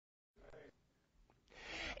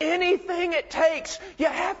Anything it takes. You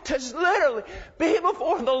have to literally be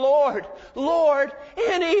before the Lord. Lord,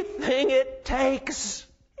 anything it takes.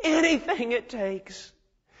 Anything it takes.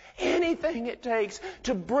 Anything it takes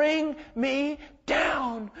to bring me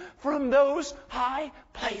down from those high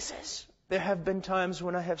places. There have been times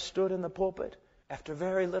when I have stood in the pulpit after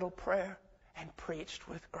very little prayer and preached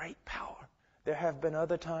with great power. There have been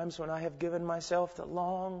other times when I have given myself the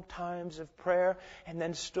long times of prayer and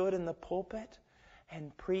then stood in the pulpit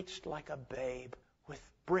and preached like a babe with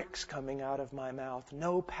bricks coming out of my mouth.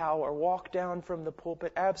 No power. Walked down from the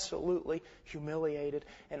pulpit absolutely humiliated.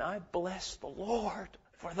 And I bless the Lord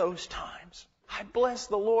for those times. I bless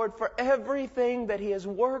the Lord for everything that He has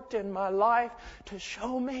worked in my life to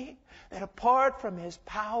show me that apart from His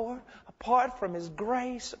power, apart from His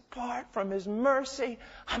grace, apart from His mercy,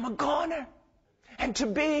 I'm a goner. And to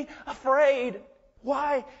be afraid,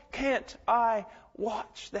 why can't I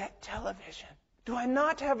watch that television? Do I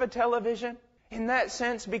not have a television? In that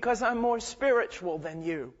sense, because I'm more spiritual than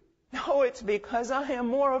you. No, it's because I am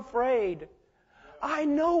more afraid. I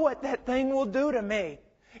know what that thing will do to me.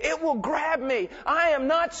 It will grab me. I am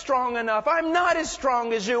not strong enough. I'm not as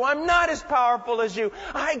strong as you. I'm not as powerful as you.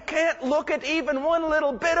 I can't look at even one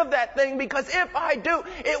little bit of that thing because if I do,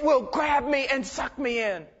 it will grab me and suck me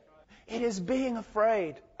in. It is being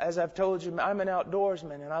afraid. As I've told you, I'm an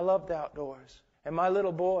outdoorsman and I love the outdoors. And my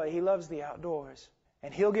little boy, he loves the outdoors.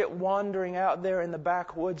 And he'll get wandering out there in the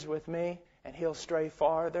backwoods with me, and he'll stray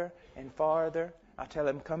farther and farther. I'll tell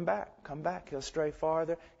him, come back, come back. He'll stray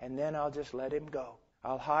farther, and then I'll just let him go.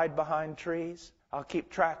 I'll hide behind trees. I'll keep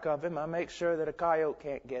track of him. I'll make sure that a coyote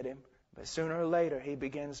can't get him. But sooner or later, he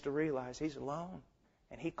begins to realize he's alone.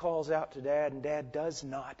 And he calls out to Dad, and Dad does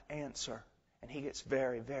not answer. And he gets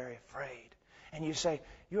very, very afraid. And you say,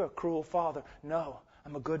 you're a cruel father. No.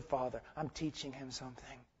 I'm a good father. I'm teaching him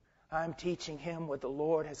something. I'm teaching him what the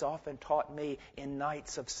Lord has often taught me in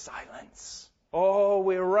nights of silence. Oh,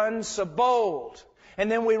 we run so bold. And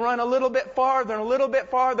then we run a little bit farther and a little bit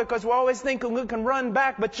farther because we're always thinking we can run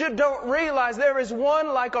back. But you don't realize there is one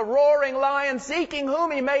like a roaring lion seeking whom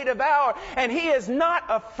he may devour. And he is not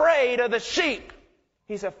afraid of the sheep.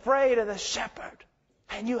 He's afraid of the shepherd.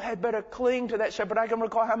 And you had better cling to that shepherd. I can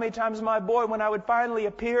recall how many times my boy, when I would finally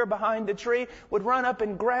appear behind the tree, would run up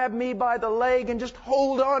and grab me by the leg and just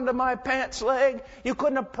hold on to my pants leg. You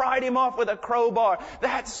couldn't have pried him off with a crowbar.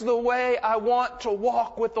 That's the way I want to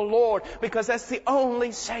walk with the Lord, because that's the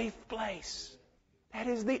only safe place. That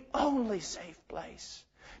is the only safe place.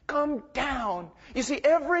 Come down. You see,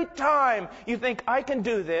 every time you think, I can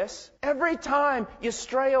do this, every time you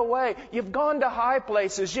stray away, you've gone to high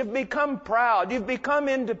places, you've become proud, you've become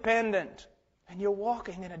independent, and you're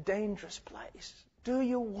walking in a dangerous place. Do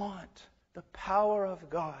you want the power of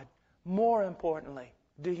God? More importantly,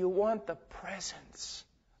 do you want the presence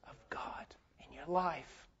of God in your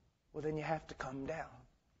life? Well, then you have to come down.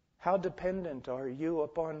 How dependent are you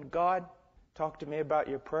upon God? Talk to me about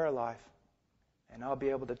your prayer life. And I'll be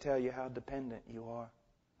able to tell you how dependent you are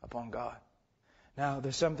upon God. Now,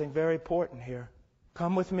 there's something very important here.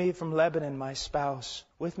 Come with me from Lebanon, my spouse.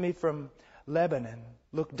 With me from Lebanon.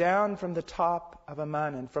 Look down from the top of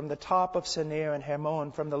Amman, from the top of Senir and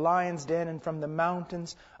Hermon, from the lion's den and from the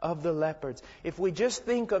mountains of the leopards. If we just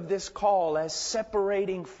think of this call as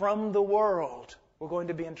separating from the world, we're going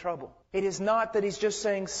to be in trouble. It is not that He's just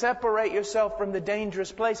saying separate yourself from the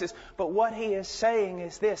dangerous places, but what He is saying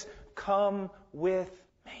is this: come with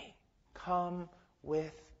me. Come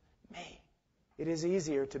with me. It is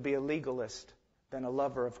easier to be a legalist than a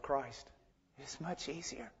lover of Christ. It is much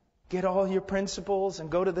easier. Get all your principles and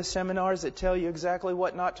go to the seminars that tell you exactly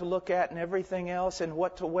what not to look at and everything else, and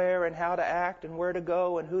what to wear and how to act and where to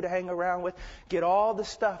go and who to hang around with. Get all the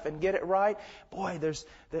stuff and get it right. Boy,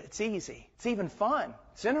 it's easy. It's even fun.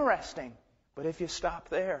 It's interesting. But if you stop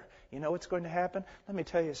there, you know what's going to happen? Let me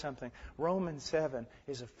tell you something. Romans 7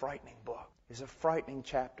 is a frightening book. It's a frightening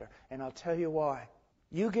chapter. And I'll tell you why.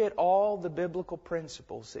 You get all the biblical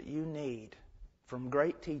principles that you need from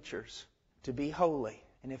great teachers to be holy.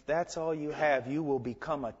 And if that's all you have, you will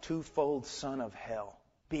become a twofold son of hell.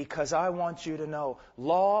 Because I want you to know,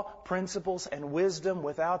 law, principles, and wisdom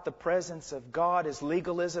without the presence of God is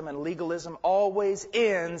legalism, and legalism always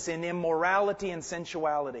ends in immorality and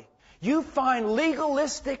sensuality. You find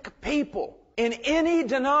legalistic people in any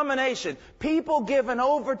denomination, people given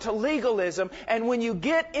over to legalism, and when you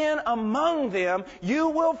get in among them, you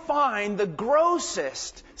will find the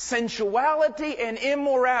grossest sensuality and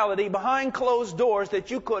immorality behind closed doors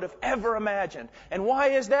that you could have ever imagined. And why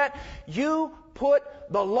is that? You put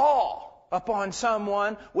the law upon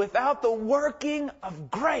someone without the working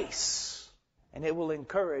of grace, and it will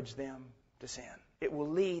encourage them to sin. It will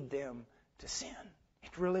lead them to sin.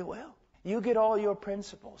 It really will. You get all your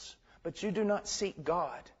principles, but you do not seek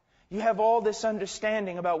God. You have all this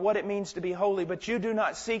understanding about what it means to be holy, but you do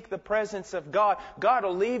not seek the presence of God. God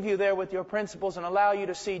will leave you there with your principles and allow you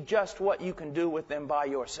to see just what you can do with them by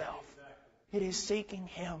yourself. It is seeking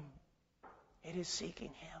Him. It is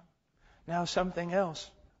seeking Him. Now something else.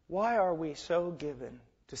 Why are we so given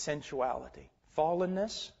to sensuality?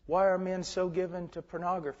 Fallenness. Why are men so given to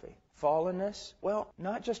pornography? Fallenness. Well,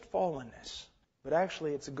 not just fallenness, but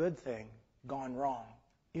actually it's a good thing gone wrong.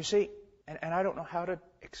 You see, and I don't know how to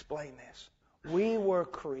explain this. We were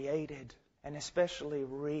created, and especially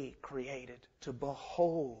recreated, to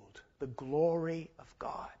behold the glory of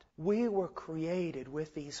God. We were created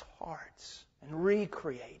with these hearts and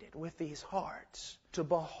recreated with these hearts to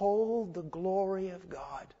behold the glory of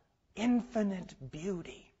God. Infinite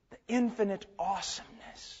beauty, the infinite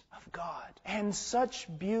awesomeness of God. And such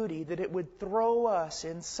beauty that it would throw us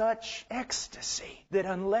in such ecstasy that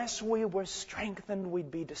unless we were strengthened,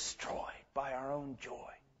 we'd be destroyed by our own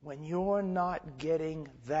joy. When you're not getting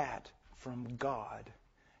that from God,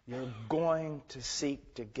 you're going to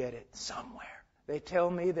seek to get it somewhere. They tell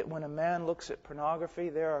me that when a man looks at pornography,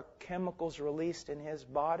 there are chemicals released in his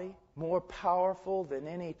body more powerful than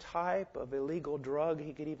any type of illegal drug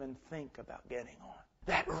he could even think about getting on.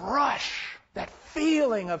 That rush, that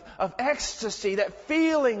feeling of ecstasy, that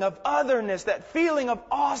feeling of otherness, that feeling of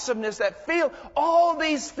awesomeness, all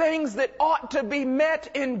these things that ought to be met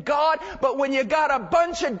in God, but when you got a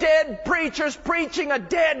bunch of dead preachers preaching a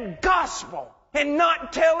dead gospel and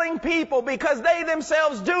not telling people because they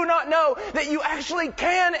themselves do not know that you actually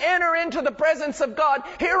can enter into the presence of God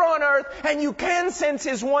here on earth, and you can sense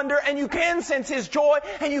His wonder, and you can sense His joy,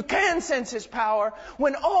 and you can sense His power,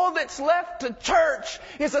 when all that's left to church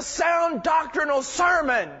is a sound doctrinal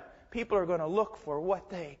sermon. People are going to look for what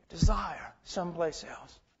they desire someplace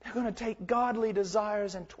else. They're going to take godly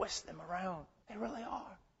desires and twist them around. They really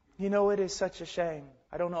are. You know, it is such a shame.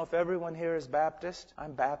 I don't know if everyone here is Baptist.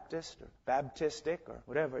 I'm Baptist or Baptistic or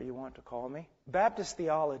whatever you want to call me. Baptist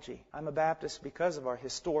theology. I'm a Baptist because of our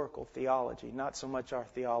historical theology, not so much our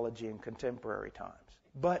theology in contemporary times.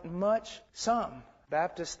 But some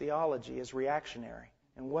Baptist theology is reactionary.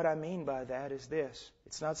 And what I mean by that is this.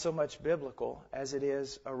 It's not so much biblical as it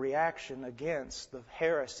is a reaction against the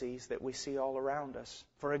heresies that we see all around us.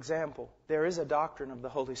 For example, there is a doctrine of the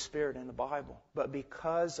Holy Spirit in the Bible, but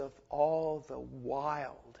because of all the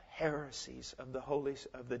wild heresies of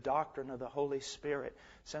the doctrine of the Holy Spirit,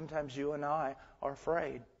 sometimes you and I are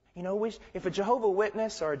afraid. You know, if a Jehovah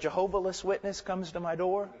Witness or a Jehovah-less Witness comes to my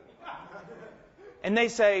door and they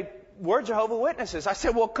say, "We're Jehovah Witnesses," I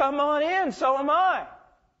said, "Well, come on in, so am I."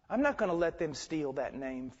 I'm not going to let them steal that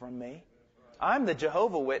name from me. I'm the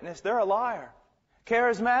Jehovah Witness. They're a liar.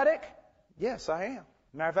 Charismatic? Yes, I am.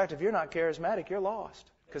 Matter of fact, if you're not charismatic, you're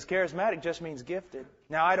lost. Because charismatic just means gifted.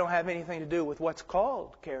 Now, I don't have anything to do with what's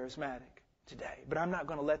called charismatic today, but I'm not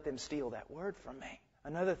going to let them steal that word from me.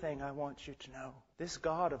 Another thing I want you to know, this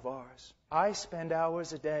God of ours, I spend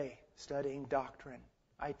hours a day studying doctrine.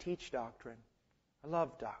 I teach doctrine. I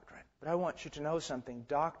love doctrine. But I want you to know something.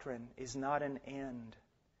 Doctrine is not an end.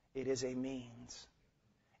 It is a means.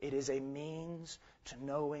 It is a means to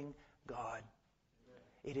knowing God.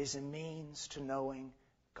 It is a means to knowing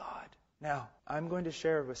God. Now, I'm going to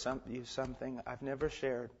share with you something I've never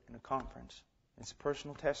shared in a conference. It's a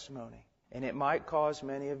personal testimony. And it might cause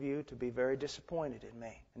many of you to be very disappointed in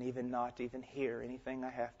me and even not even hear anything I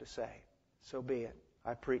have to say. So be it.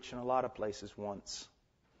 I preached in a lot of places once.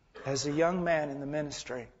 As a young man in the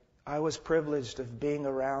ministry, I was privileged of being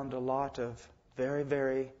around a lot of very,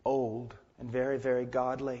 very old and very, very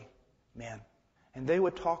godly men. And they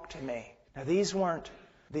would talk to me. Now, these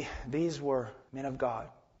were men of God,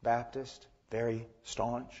 Baptist, very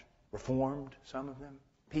staunch, Reformed, some of them.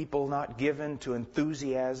 People not given to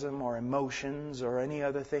enthusiasm or emotions or any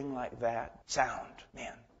other thing like that. Sound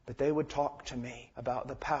men. But they would talk to me about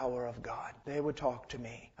the power of God. They would talk to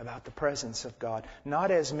me about the presence of God.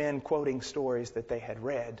 Not as men quoting stories that they had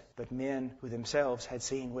read, but men who themselves had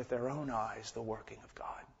seen with their own eyes the working of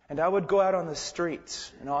God. And I would go out on the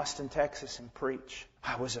streets in Austin, Texas and preach.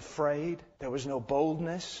 I was afraid. There was no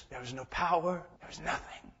boldness. There was no power. There was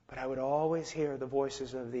nothing. But I would always hear the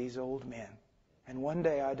voices of these old men. And one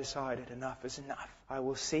day I decided enough is enough. I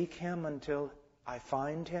will seek Him until I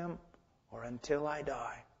find Him or until I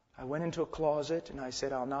die. I went into a closet and I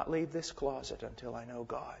said, I'll not leave this closet until I know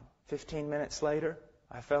God. 15 minutes later,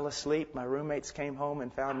 I fell asleep. My roommates came home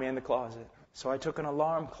and found me in the closet. So I took an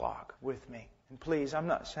alarm clock with me. And please, I'm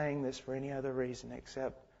not saying this for any other reason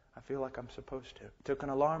except I feel like I'm supposed to. Took an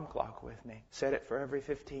alarm clock with me. Set it for every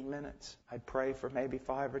 15 minutes. I'd pray for maybe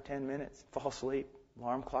 5 or 10 minutes. Fall asleep.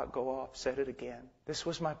 Alarm clock go off. Set it again. This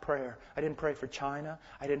was my prayer. I didn't pray for China.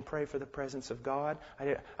 I didn't pray for the presence of God.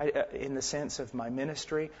 In the sense of my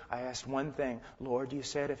ministry, I asked one thing. Lord, you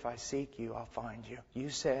said if I seek you, I'll find you. You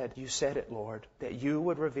said it, Lord, that you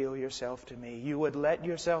would reveal yourself to me. You would let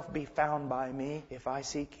yourself be found by me if I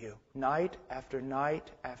seek you. Night after night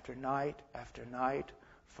after night after night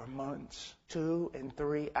for months. 2 and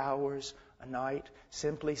 3 hours a night,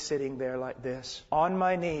 simply sitting there like this, on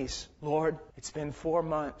my knees. Lord, it's been 4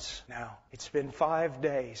 months now. It's been 5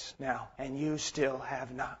 days now, and you still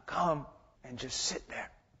have not come. And just sit there.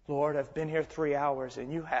 Lord, I've been here 3 hours,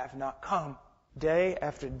 and you have not come. Day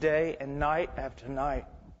after day and night after night.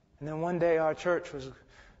 And then one day our church was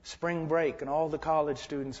spring break, and all the college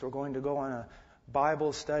students were going to go on a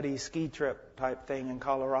Bible study ski trip type thing in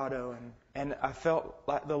Colorado. And I felt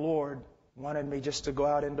like the Lord wanted me just to go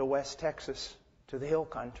out into West Texas to the hill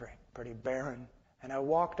country, pretty barren. And I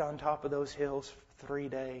walked on top of those hills for 3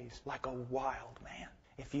 days like a wild man.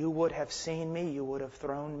 If you would have seen me, you would have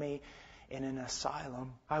thrown me in an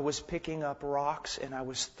asylum. I was picking up rocks and I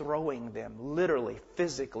was throwing them, literally,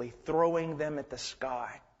 physically throwing them at the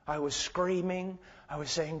sky. I was screaming. I was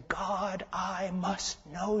saying, God, I must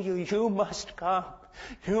know you. You must come.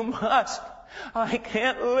 You must. I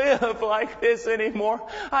can't live like this anymore.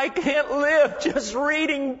 I can't live just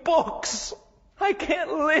reading books. I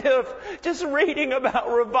can't live just reading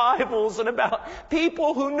about revivals and about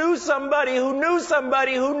people who knew somebody who knew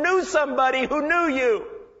somebody who knew somebody who knew you.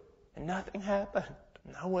 And nothing happened.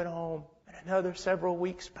 And I went home, and another several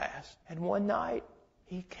weeks passed. And one night,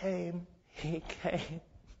 he came.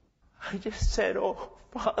 I just said, oh,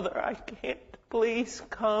 Father, I can't. Please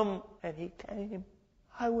come. And he came.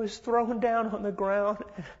 I was thrown down on the ground.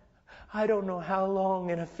 And I don't know how long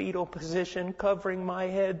in a fetal position, covering my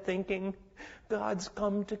head, thinking, God's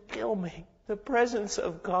come to kill me. The presence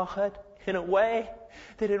of God, in a way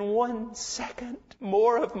that in 1 second,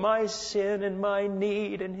 more of my sin and my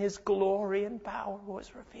need and His glory and power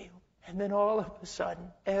was revealed. And then all of a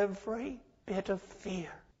sudden, every bit of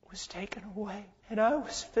fear was taken away. And I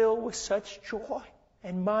was filled with such joy.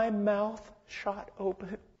 And my mouth shot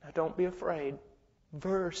open. Now don't be afraid.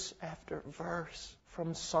 Verse after verse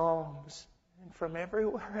from Psalms and from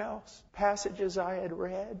everywhere else, passages I had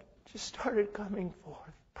read just started coming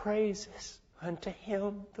forth. Praises unto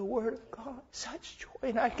Him, the Word of God. Such joy.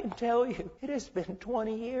 And I can tell you, it has been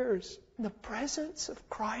 20 years. The presence of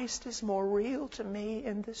Christ is more real to me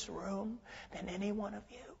in this room than any one of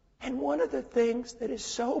you. And one of the things that is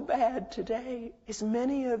so bad today is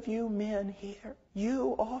many of you men here,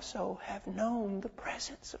 you also have known the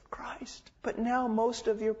presence of Christ. But now most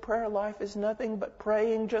of your prayer life is nothing but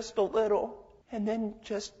praying just a little and then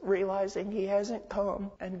just realizing He hasn't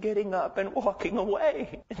come and getting up and walking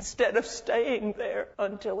away instead of staying there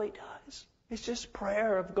until He does. It's just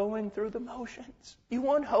prayer of going through the motions. You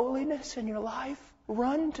want holiness in your life?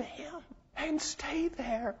 Run to Him. And stay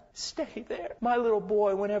there. Stay there. My little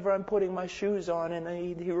boy, whenever I'm putting my shoes on and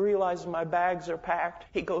he realizes my bags are packed,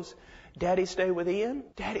 he goes, Daddy, stay with Ian?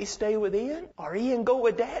 Daddy, stay with Ian? Or Ian, go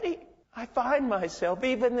with Daddy? I find myself,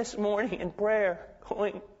 even this morning in prayer,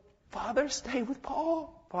 going, Father, stay with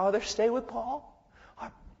Paul. Father, stay with Paul.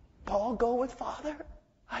 Or Paul, go with Father.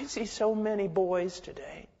 I see so many boys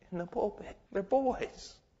today in the pulpit. They're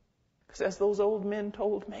boys. Because as those old men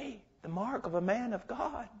told me, the mark of a man of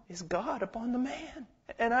God is God upon the man.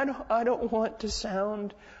 And I don't want to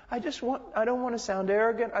sound, I don't want to sound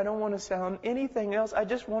arrogant. I don't want to sound anything else. I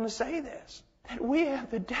just want to say this, that we have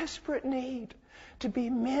the desperate need to be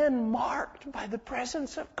men marked by the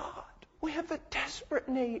presence of God. We have a desperate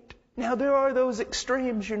need. Now there are those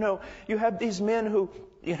extremes, you have these men who,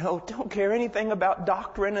 don't care anything about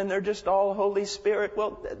doctrine and they're just all Holy Spirit.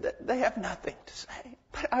 Well, they have nothing to say.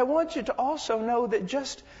 But I want you to also know that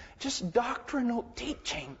just doctrinal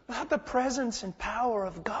teaching about the presence and power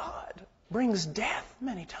of God brings death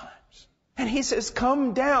many times. And He says,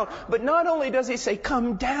 come down. But not only does He say,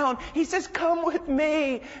 come down, He says, come with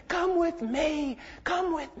me, come with me,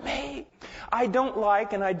 come with me. I don't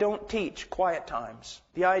like and I don't teach quiet times.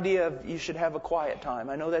 The idea of you should have a quiet time.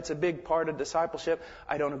 I know that's a big part of discipleship.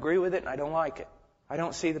 I don't agree with it and I don't like it. I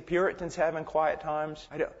don't see the Puritans having quiet times.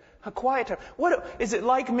 A quiet time. What is it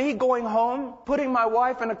like me going home, putting my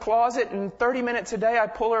wife in a closet, and 30 minutes a day I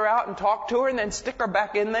pull her out and talk to her and then stick her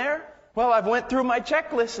back in there? Well, I've went through my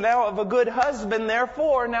checklist now of a good husband,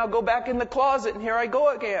 therefore now go back in the closet and here I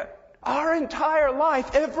go again. Our entire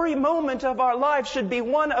life, every moment of our life should be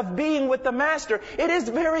one of being with the Master. It is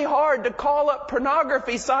very hard to call up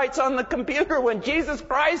pornography sites on the computer when Jesus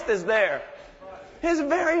Christ is there. It's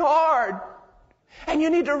very hard. And you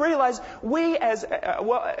need to realize,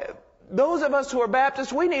 those of us who are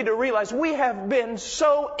Baptists, we need to realize we have been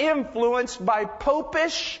so influenced by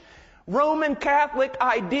popish, Roman Catholic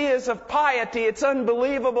ideas of piety, it's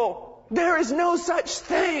unbelievable. There is no such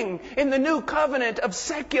thing in the new covenant of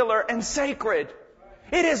secular and sacred.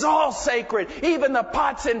 It is all sacred. Even the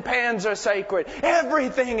pots and pans are sacred.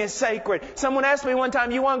 Everything is sacred. Someone asked me one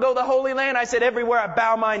time, you want to go to the Holy Land? I said, everywhere I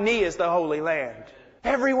bow my knee is the Holy Land.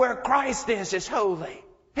 Everywhere Christ is holy.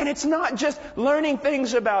 And it's not just learning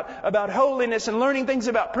things about holiness and learning things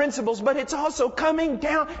about principles, but it's also coming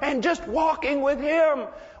down and just walking with Him.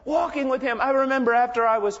 Walking with Him. I remember after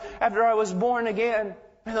I was born again,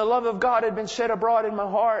 and the love of God had been shed abroad in my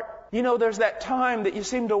heart. You know, there's that time that you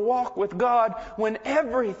seem to walk with God when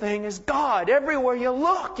everything is God. Everywhere you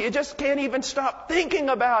look, you just can't even stop thinking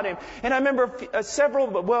about Him. And I remember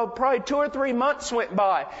probably 2 or 3 months went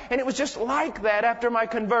by. And it was just like that after my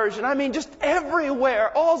conversion. I mean, just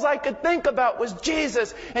everywhere. All I could think about was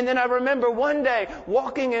Jesus. And then I remember one day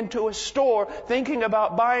walking into a store thinking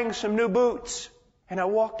about buying some new boots. And I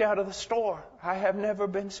walked out of the store. I have never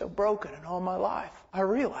been so broken in all my life. I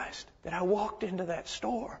realized that I walked into that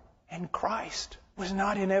store and Christ was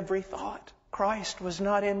not in every thought. Christ was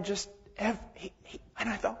not in just and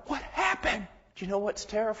I thought, what happened? Do you know what's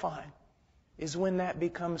terrifying? Is when that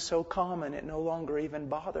becomes so common it no longer even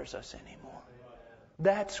bothers us anymore.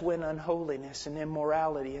 That's when unholiness and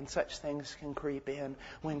immorality and such things can creep in,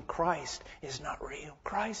 when Christ is not real.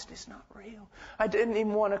 Christ is not real. I didn't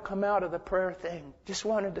even want to come out of the prayer thing. Just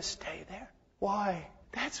wanted to stay there. Why?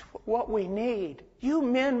 That's what we need. You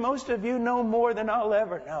men, most of you know more than I'll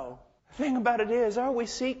ever know. The thing about it is, are we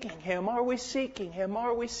seeking Him? Are we seeking Him?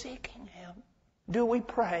 Are we seeking Him? Do we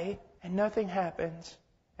pray and nothing happens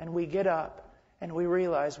and we get up and we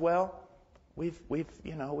realize, well, we've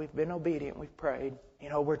been obedient, we've prayed.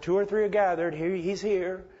 Where 2 or 3 are gathered, He's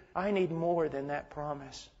here. I need more than that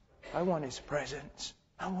promise. I want His presence.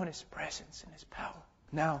 I want His presence and His power.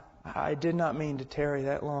 Now, I did not mean to tarry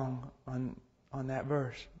that long on that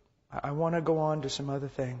verse. I want to go on to some other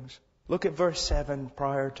things. Look at verse 7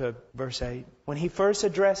 prior to verse 8. When He first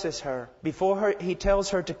addresses her, He tells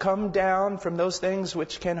her to come down from those things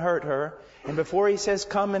which can hurt her. And before He says,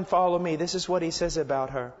 come and follow me, this is what He says about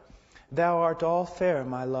her. Thou art all fair,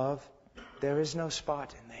 my love. There is no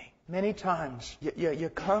spot in thee. Many times you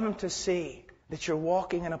come to see that you're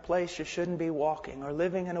walking in a place you shouldn't be walking, or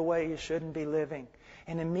living in a way you shouldn't be living.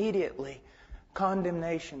 And immediately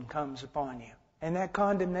condemnation comes upon you. And that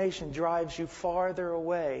condemnation drives you farther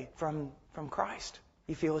away from Christ.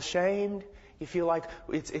 You feel ashamed. You feel like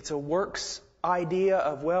it's a works idea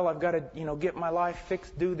of, well, I've got to, get my life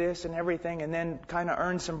fixed, do this and everything, and then kind of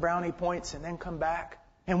earn some brownie points and then come back.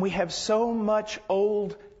 And we have so much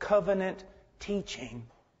old covenant teaching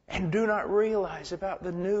and do not realize about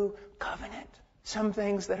the new covenant. Some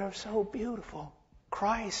things that are so beautiful.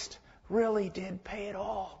 Christ really did pay it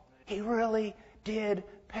all. He really did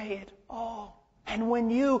pay it all. And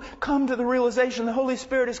when you come to the realization the Holy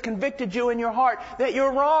Spirit has convicted you in your heart that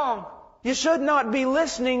you're wrong, you should not be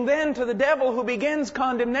listening then to the devil who begins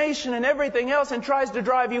condemnation and everything else and tries to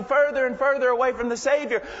drive you further and further away from the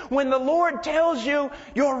Savior. When the Lord tells you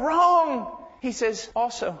you're wrong, He says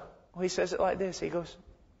He says it like this. He goes,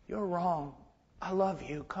 you're wrong. I love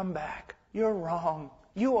you. Come back. You're wrong.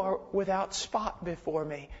 You are without spot before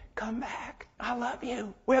me. Come back. I love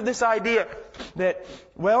you. We have this idea that,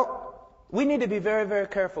 we need to be very, very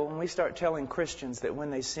careful when we start telling Christians that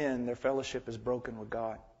when they sin, their fellowship is broken with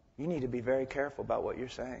God. You need to be very careful about what you're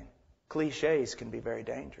saying. Cliches can be very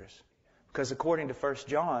dangerous. Because according to 1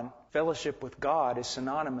 John, fellowship with God is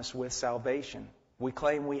synonymous with salvation. We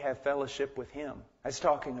claim we have fellowship with Him. That's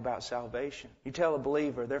talking about salvation. You tell a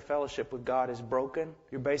believer their fellowship with God is broken,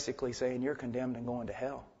 you're basically saying you're condemned and going to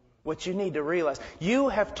hell. What you need to realize, you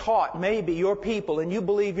have taught maybe your people, and you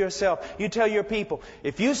believe yourself, you tell your people,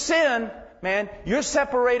 if you sin, man, you're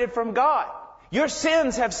separated from God. Your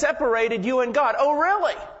sins have separated you and God. Oh,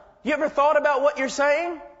 really? You ever thought about what you're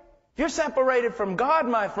saying? If you're separated from God,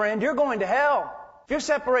 my friend, you're going to hell. If you're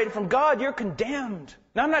separated from God, you're condemned.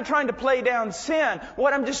 Now, I'm not trying to play down sin.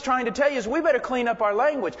 What I'm just trying to tell you is we better clean up our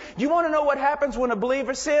language. Do you want to know what happens when a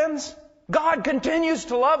believer sins? God continues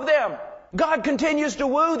to love them. God continues to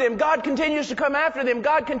woo them. God continues to come after them.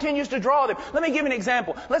 God continues to draw them. Let me give you an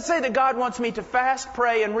example. Let's say that God wants me to fast,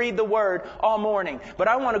 pray, and read the Word all morning, but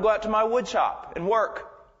I want to go out to my wood shop and work.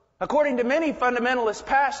 According to many fundamentalist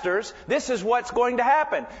pastors, this is what's going to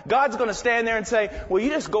happen. God's going to stand there and say, well,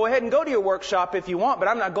 you just go ahead and go to your workshop if you want, but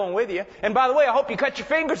I'm not going with you. And by the way, I hope you cut your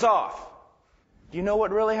fingers off. Do you know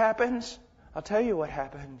what really happens? I'll tell you what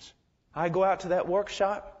happens. I go out to that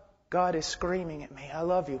workshop. God is screaming at me, I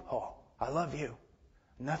love you, Paul. I love you.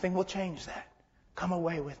 Nothing will change that. Come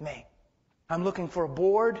away with me. I'm looking for a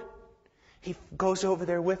board. He goes over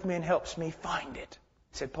there with me and helps me find it.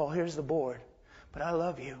 He said, Paul, here's the board, but I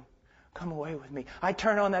love you. Come away with me. I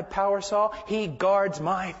turn on that power saw. He guards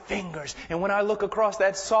my fingers. And when I look across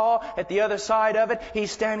that saw at the other side of it,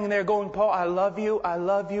 he's standing there going, Paul, I love you. I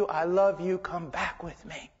love you. I love you. Come back with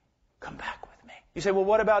me. Come back with me. You say, well,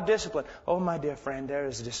 what about discipline? Oh, my dear friend, there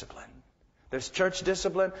is discipline. There's church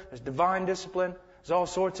discipline. There's divine discipline. There's all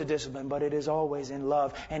sorts of discipline, but it is always in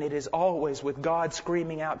love. And it is always with God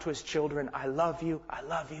screaming out to His children, I love you. I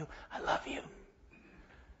love you. I love you.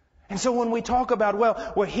 And so when we talk about,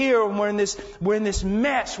 well, we're here and we're in this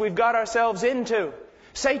mess we've got ourselves into,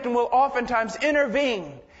 Satan will oftentimes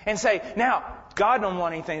intervene and say, now, God don't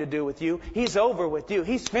want anything to do with you. He's over with you.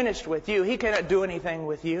 He's finished with you. He cannot do anything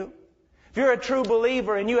with you. If you're a true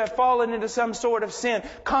believer and you have fallen into some sort of sin,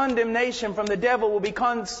 condemnation from the devil will be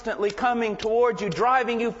constantly coming towards you,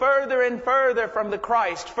 driving you further and further from the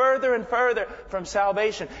Christ, further and further from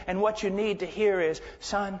salvation. And what you need to hear is,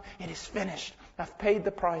 son, it is finished. I've paid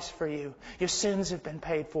the price for you. Your sins have been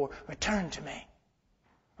paid for. Return to me.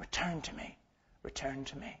 Return to me. Return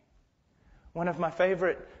to me. One of my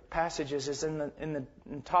favorite passages is in the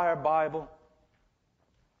entire Bible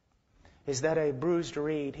is that a bruised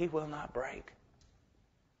reed He will not break.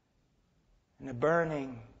 And a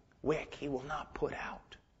burning wick He will not put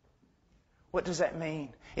out. What does that mean?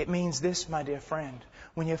 It means this, my dear friend.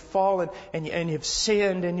 When you've fallen and you've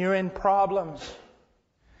sinned and you're in problems,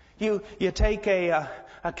 you take a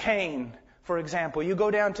cane, for example. You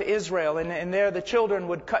go down to Israel and there the children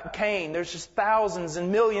would cut cane. There's just thousands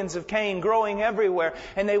and millions of cane growing everywhere.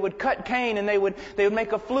 And they would cut cane and they would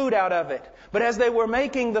make a flute out of it. But as they were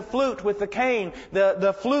making the flute with the cane,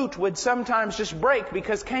 the flute would sometimes just break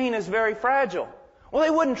because cane is very fragile. Well,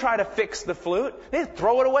 they wouldn't try to fix the flute. They'd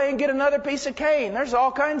throw it away and get another piece of cane. There's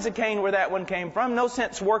all kinds of cane where that one came from. No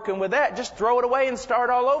sense working with that. Just throw it away and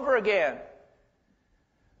start all over again.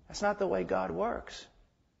 That's not the way God works.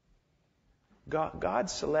 God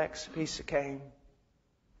selects a piece of cane,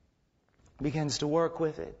 begins to work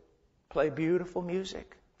with it, play beautiful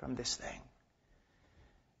music from this thing.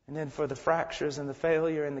 And then for the fractures and the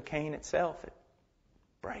failure in the cane itself, it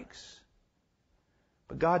breaks.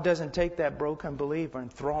 But God doesn't take that broken believer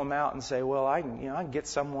and throw him out and say, well, I can get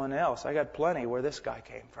someone else. I got plenty where this guy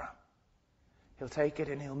came from. He'll take it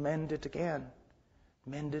and He'll mend it again,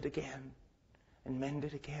 mend it again. And mend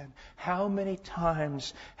it again. How many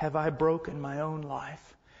times have I broken my own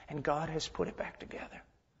life and God has put it back together?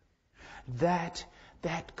 That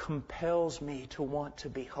compels me to want to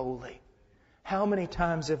be holy. How many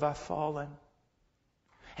times have I fallen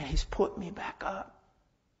and He's put me back up?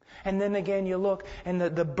 And then again you look and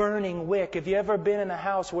the burning wick. Have you ever been in a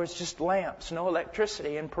house where it's just lamps, no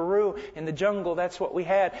electricity? In Peru, in the jungle, that's what we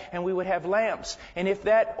had. And we would have lamps. And if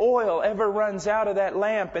that oil ever runs out of that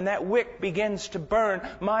lamp and that wick begins to burn,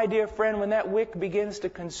 my dear friend, when that wick begins to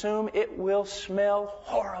consume, it will smell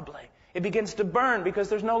horribly. It begins to burn because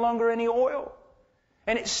there's no longer any oil.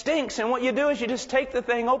 And it stinks, and what you do is you just take the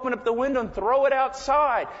thing, open up the window, and throw it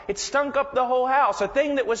outside. It stunk up the whole house. A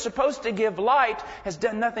thing that was supposed to give light has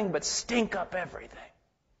done nothing but stink up everything.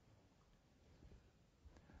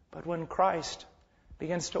 But when Christ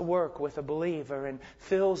begins to work with a believer and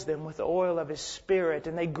fills them with the oil of His Spirit,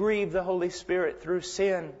 and they grieve the Holy Spirit through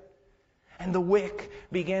sin, and the wick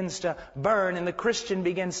begins to burn, and the Christian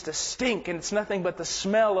begins to stink, and it's nothing but the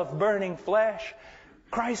smell of burning flesh,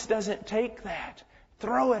 Christ doesn't take that,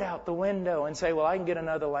 throw it out the window and say, well, I can get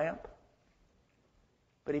another lamp.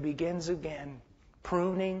 But He begins again,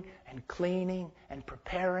 pruning and cleaning and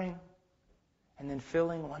preparing and then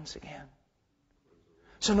filling once again.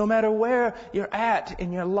 So no matter where you're at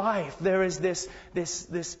in your life, there is this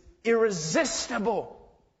irresistible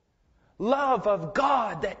love of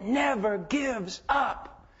God that never gives up.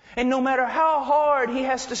 And no matter how hard He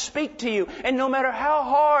has to speak to you, and no matter how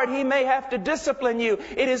hard He may have to discipline you,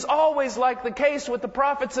 it is always like the case with the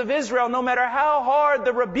prophets of Israel. No matter how hard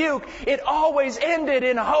the rebuke, it always ended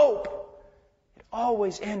in hope. It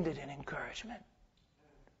always ended in encouragement.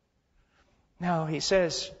 Now He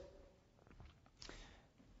says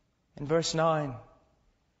in verse 9,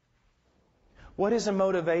 what is a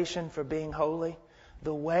motivation for being holy?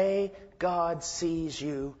 The way God sees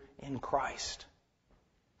you in Christ.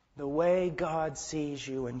 The way God sees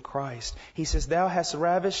you in Christ. He says, thou hast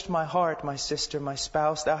ravished my heart, my sister, my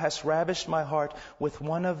spouse. Thou hast ravished my heart with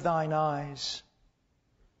one of thine eyes.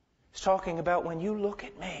 He's talking about when you look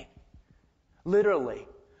at me. Literally,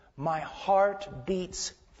 my heart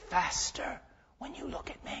beats faster when you look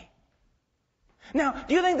at me. Now,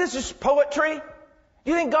 do you think this is poetry?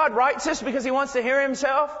 Do you think God writes this because He wants to hear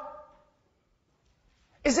Himself?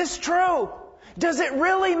 Is this true? Does it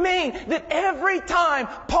really mean that every time,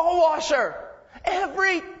 Paul Washer,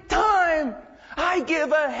 every time I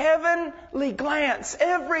give a heavenly glance,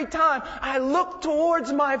 every time I look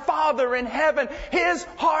towards my Father in heaven, His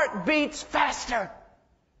heart beats faster?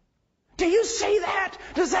 Do you see that?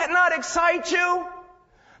 Does that not excite you?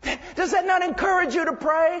 Does that not encourage you to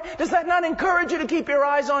pray? Does that not encourage you to keep your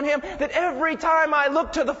eyes on Him? That every time I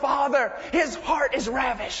look to the Father, His heart is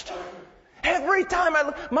ravished. Every time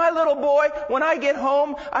my little boy, when I get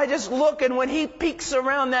home, I just look, and when he peeks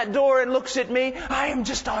around that door and looks at me, I am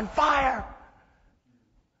just on fire.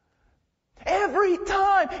 Every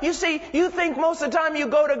time. You see, you think most of the time you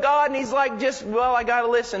go to God and He's like I got to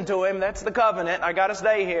listen to Him. That's the covenant. I got to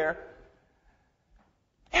stay here.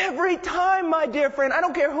 Every time, my dear friend, I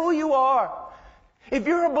don't care who you are. If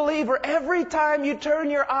you're a believer, every time you turn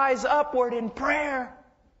your eyes upward in prayer,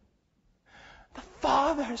 the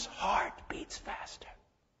Father's heart beats faster.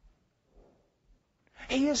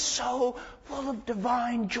 He is so full of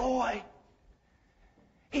divine joy.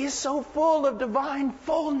 He is so full of divine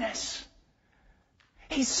fullness.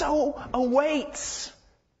 He so awaits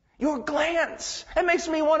your glance. It makes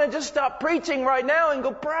me want to just stop preaching right now and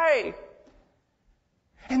go pray.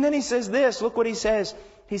 And then He says this. Look what He says.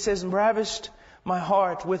 He says, ravished my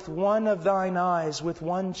heart with one of thine eyes, with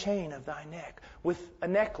one chain of thy neck. With a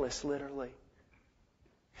necklace, literally.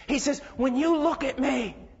 He says, when you look at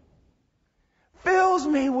me, fills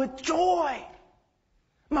me with joy.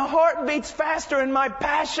 My heart beats faster in my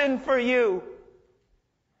passion for you.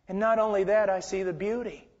 And not only that, I see the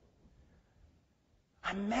beauty.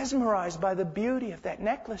 I'm mesmerized by the beauty of that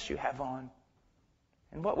necklace you have on.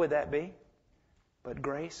 And what would that be? But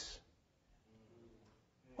grace.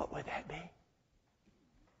 What would that be?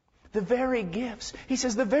 The very gifts. He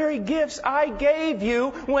says, the very gifts I gave you,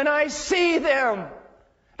 when I see them,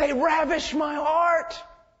 they ravish my heart.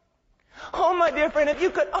 Oh, my dear friend, if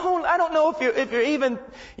you could only, I don't know if you're even,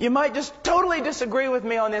 you might just totally disagree with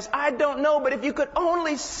me on this. I don't know, but if you could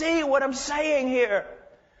only see what I'm saying here.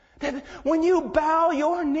 That when you bow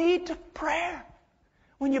your knee to prayer,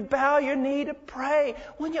 when you bow your knee to pray,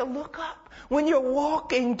 when you look up, when you're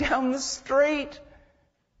walking down the street,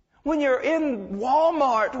 when you're in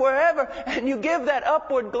Walmart, wherever, and you give that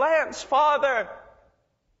upward glance, Father,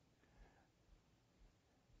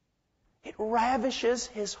 it ravishes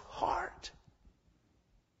His heart.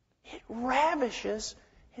 It ravishes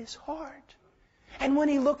His heart. And when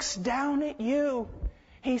He looks down at you,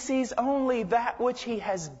 He sees only that which He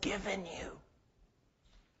has given you.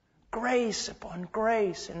 Grace upon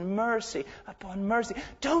grace and mercy upon mercy.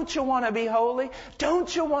 Don't you want to be holy?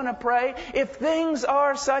 Don't you want to pray? If things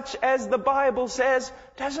are such as the Bible says,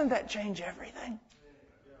 doesn't that change everything?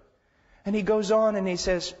 And He goes on and He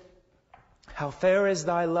says, how fair is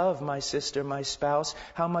thy love, my sister, my spouse.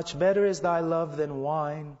 How much better is thy love than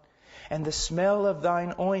wine, and the smell of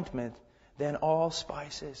thine ointment than all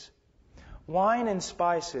spices. Wine and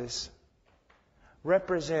spices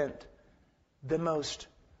represent the most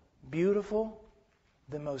beautiful,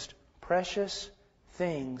 the most precious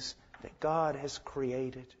things that God has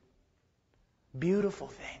created. Beautiful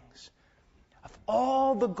things. Of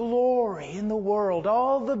all the glory in the world,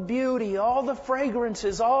 all the beauty, all the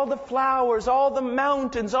fragrances, all the flowers, all the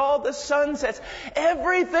mountains, all the sunsets,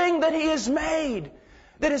 everything that He has made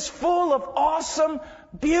that is full of awesome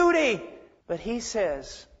beauty. But He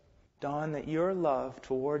says, Don, that your love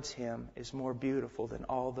towards Him is more beautiful than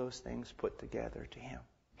all those things put together to Him.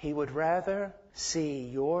 He would rather see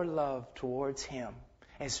your love towards Him,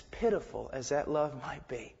 as pitiful as that love might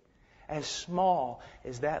be, as small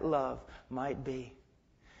as that love might be.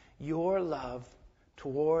 Your love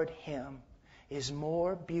toward Him is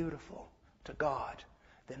more beautiful to God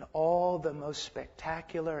than all the most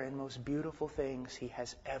spectacular and most beautiful things He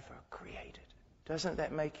has ever created. Doesn't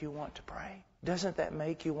that make you want to pray? Doesn't that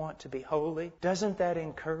make you want to be holy? Doesn't that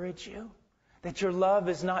encourage you? That your love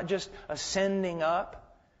is not just ascending up,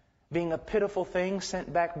 being a pitiful thing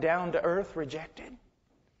sent back down to earth, rejected.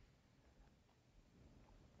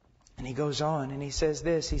 And He goes on and He says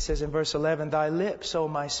this. He says in verse 11, thy lips, O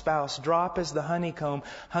my spouse, drop as the honeycomb.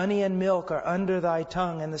 Honey and milk are under thy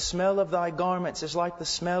tongue, and the smell of thy garments is like the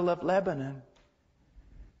smell of Lebanon.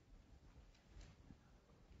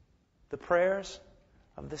 The prayers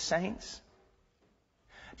of the saints?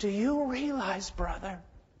 Do you realize, brother,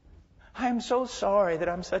 I am so sorry that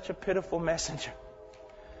I'm such a pitiful messenger.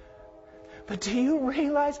 But do you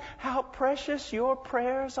realize how precious your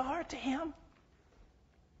prayers are to Him?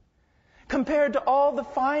 Compared to all the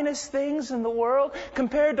finest things in the world,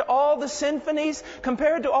 compared to all the symphonies,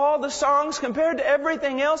 compared to all the songs, compared to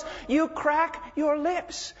everything else, you crack your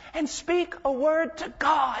lips and speak a word to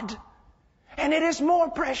God. And it is more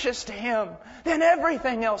precious to Him than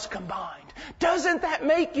everything else combined. Doesn't that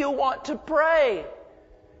make you want to pray?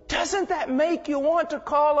 Doesn't that make you want to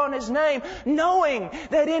call on His name, knowing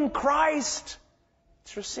that in Christ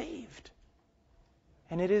it's received,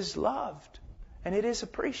 and it is loved, and it is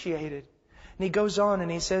appreciated? And he goes on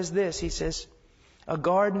and he says this, he says, a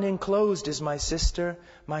garden enclosed is my sister,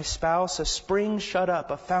 my spouse, a spring shut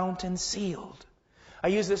up, a fountain sealed. I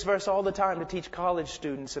use this verse all the time to teach college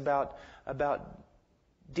students about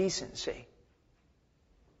decency,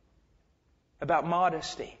 about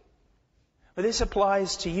modesty. But this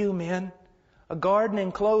applies to you, men. A garden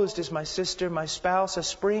enclosed is my sister, my spouse, a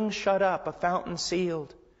spring shut up, a fountain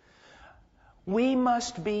sealed. We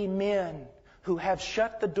must be men who have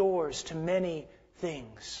shut the doors to many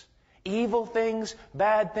things. Evil things,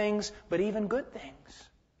 bad things, but even good things.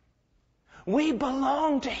 We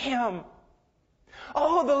belong to Him.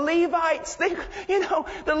 Oh, the Levites,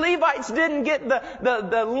 the Levites didn't get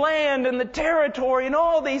the land and the territory and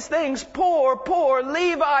all these things. Poor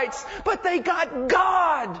Levites. But they got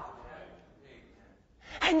God.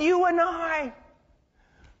 And you and I,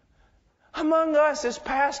 among us as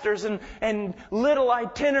pastors and little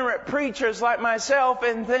itinerant preachers like myself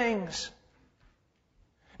and things.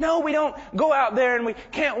 No, we don't go out there and we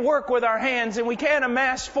can't work with our hands and we can't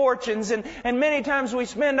amass fortunes and many times we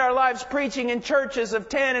spend our lives preaching in churches of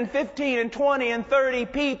 10 and 15 and 20 and 30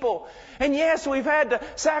 people. And yes, we've had to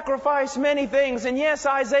sacrifice many things. And yes,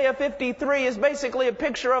 Isaiah 53 is basically a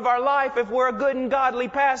picture of our life if we're a good and godly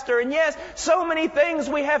pastor. And yes, so many things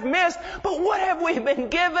we have missed. But what have we been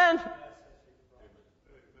given?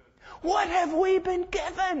 What have we been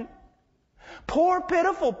given? Poor,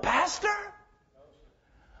 pitiful pastor?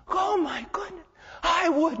 Oh my goodness. I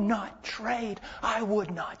would not trade. I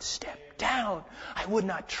would not step down. I would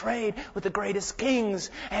not trade with the greatest kings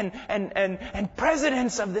and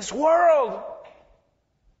presidents of this world.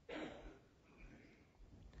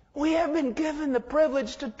 We have been given the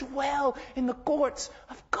privilege to dwell in the courts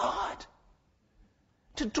of God.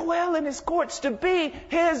 To dwell in His courts, to be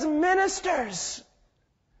His ministers.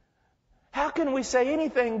 How can we say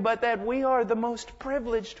anything but that we are the most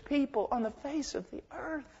privileged people on the face of the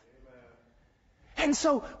earth? And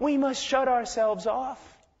so we must shut ourselves off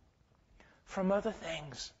from other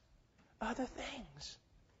things,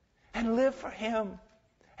 and live for Him,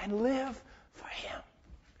 and live for Him.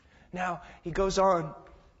 Now, he goes on,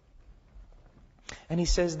 and he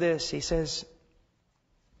says this, he says,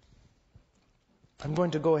 I'm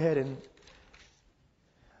going to go ahead and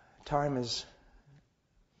time has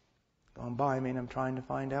gone by me, and I'm trying to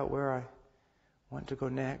find out where I want to go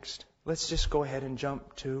next. Let's just go ahead and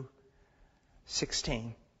jump to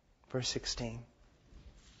 16, verse 16.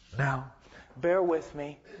 Now, bear with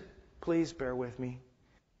me. Please bear with me.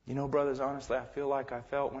 You know, brothers, honestly, I feel like I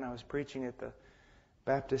felt when I was preaching at the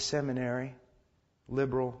Baptist Seminary,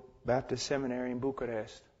 liberal Baptist Seminary in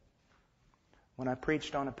Bucharest. When I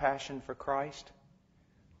preached on a passion for Christ,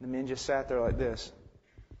 the men just sat there like this.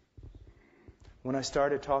 When I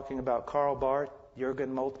started talking about Karl Barth,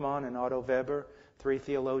 Jürgen Moltmann, and Otto Weber, three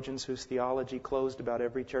theologians whose theology closed about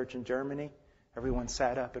every church in Germany, everyone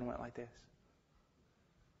sat up and went like this.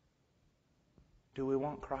 Do we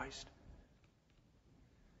want Christ?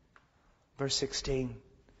 Verse 16.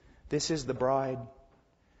 This is the bride.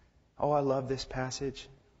 Oh, I love this passage.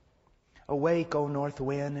 Awake, O north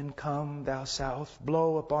wind, and come, thou south.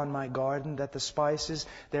 Blow upon my garden, that the spices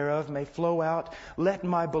thereof may flow out. Let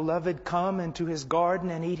my beloved come into his garden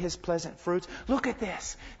and eat his pleasant fruits. Look at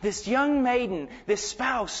this. This young maiden, this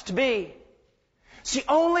spouse to be. She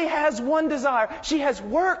only has one desire. She has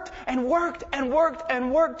worked and worked and worked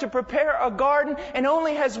and worked to prepare a garden, and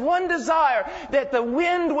only has one desire, that the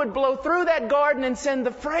wind would blow through that garden and send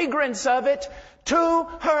the fragrance of it to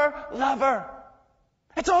her lover.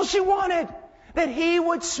 That's all she wanted. That he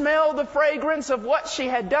would smell the fragrance of what she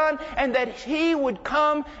had done, and that he would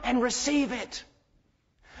come and receive it.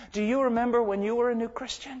 Do you remember when you were a new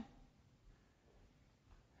Christian?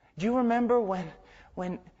 Do you remember when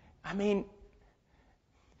you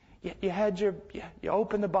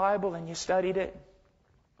opened the Bible and you studied it?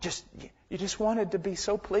 Just You just wanted to be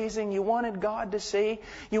so pleasing. You wanted God to see.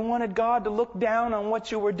 You wanted God to look down on what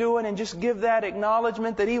you were doing and just give that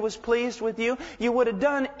acknowledgement that He was pleased with you. You would have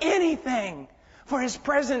done anything for His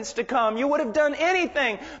presence to come. You would have done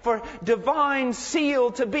anything for divine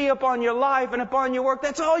seal to be upon your life and upon your work.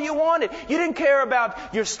 That's all you wanted. You didn't care about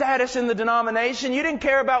your status in the denomination. You didn't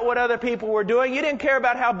care about what other people were doing. You didn't care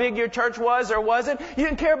about how big your church was or wasn't. You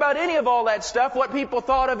didn't care about any of all that stuff, what people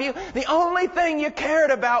thought of you. The only thing you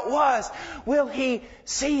cared about was, will He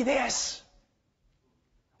see this?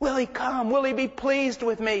 Will He come? Will He be pleased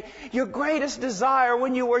with me? Your greatest desire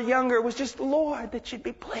when you were younger was just, Lord, that You'd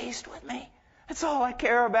be pleased with me. That's all I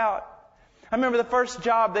care about. I remember the first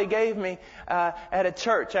job they gave me at a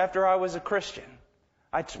church after I was a Christian.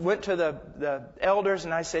 I went to the elders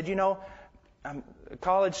and I said, I'm a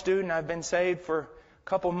college student. I've been saved for a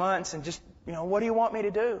couple months and just, what do you want me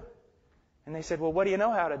to do? And they said, well, what do you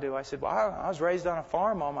know how to do? I said, well, I was raised on a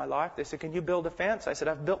farm all my life. They said, can you build a fence? I said,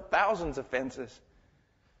 I've built thousands of fences.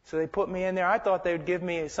 So they put me in there. I thought they would give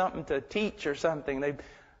me something to teach or something. They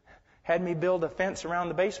had me build a fence around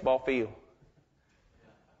the baseball field.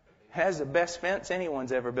 Has the best fence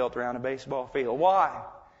anyone's ever built around a baseball field. Why?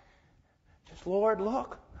 Just, Lord,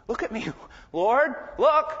 look. Look at me. Lord,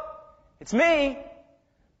 look. It's me.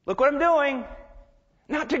 Look what I'm doing.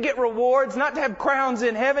 Not to get rewards, not to have crowns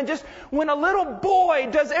in heaven. Just when a little boy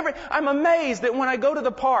does I'm amazed that when I go to the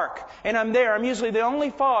park and I'm there, I'm usually the only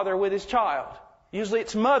father with his child. Usually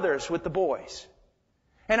it's mothers with the boys.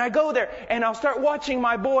 And I go there and I'll start watching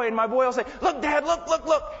my boy and my boy will say, look, Dad, look, look,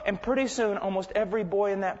 look. And pretty soon almost every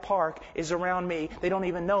boy in that park is around me. They don't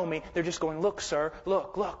even know me. They're just going, look, sir,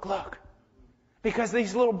 look, look, look. Because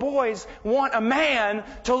these little boys want a man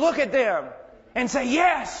to look at them and say,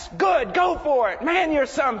 yes, good, go for it. Man, you're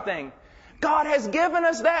something. God has given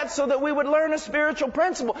us that so that we would learn a spiritual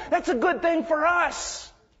principle. That's a good thing for us.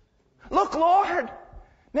 Look, Lord.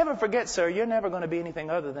 Never forget, sir, you're never going to be anything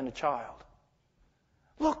other than a child.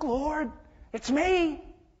 Look, Lord, it's me.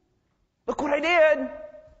 Look what I did.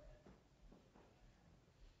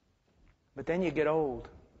 But then you get old.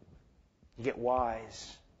 You get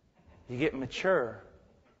wise. You get mature.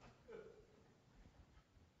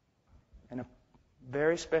 And a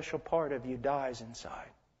very special part of you dies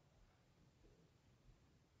inside.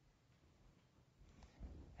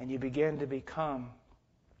 And you begin to become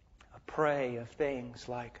a prey of things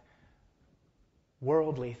like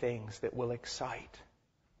worldly things that will excite.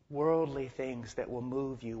 Worldly things that will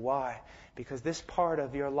move you. Why? Because this part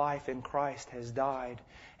of your life in Christ has died,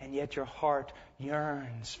 and yet your heart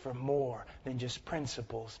yearns for more than just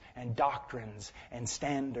principles and doctrines and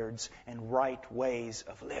standards and right ways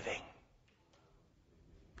of living.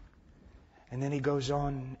 And then he goes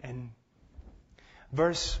on and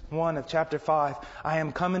Verse 1 of chapter 5, I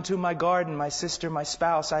am come into my garden, my sister, my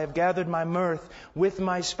spouse. I have gathered my mirth with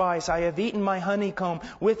my spice. I have eaten my honeycomb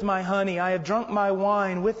with my honey. I have drunk my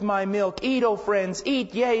wine with my milk. Eat, O friends,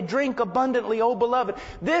 eat, yea, drink abundantly, O beloved.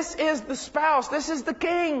 This is the spouse. This is the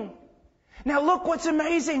king. Now look what's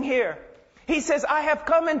amazing here. He says, I have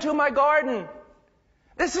come into my garden.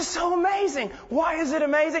 This is so amazing. Why is it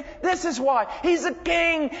amazing? This is why. He's a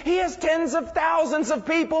king. He has tens of thousands of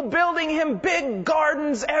people building him big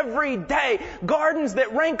gardens every day. Gardens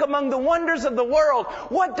that rank among the wonders of the world.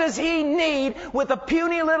 What does he need with a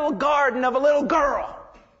puny little garden of a little girl?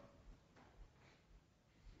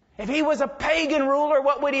 If he was a pagan ruler,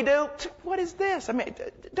 what would he do? What is this? I mean,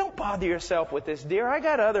 don't bother yourself with this, dear. I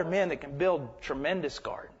got other men that can build tremendous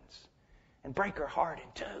gardens and break her heart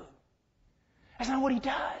in two. That's not what he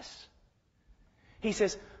does. He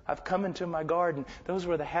says, I've come into my garden. Those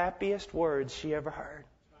were the happiest words she ever heard.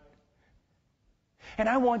 And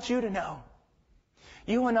I want you to know,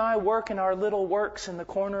 you and I work in our little works in the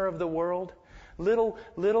corner of the world,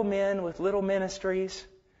 little men with little ministries.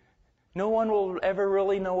 No one will ever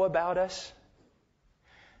really know about us.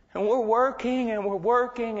 And we're working and we're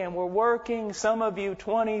working and we're working. Some of you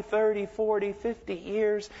 20, 30, 40, 50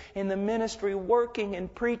 years in the ministry, working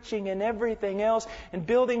and preaching and everything else and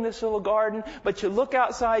building this little garden. But you look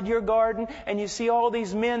outside your garden and you see all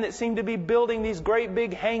these men that seem to be building these great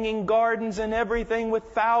big hanging gardens and everything with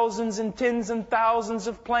thousands and tens and thousands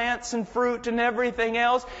of plants and fruit and everything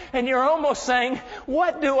else. And you're almost saying,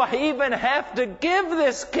 what do I even have to give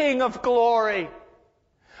this King of Glory?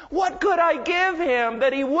 What could I give him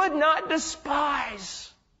that he would not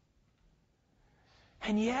despise?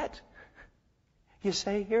 And yet, you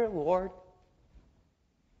say, here, Lord,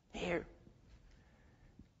 here.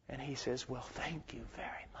 And he says, well, thank you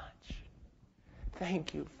very much.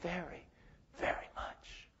 Thank you very, very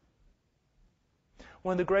much.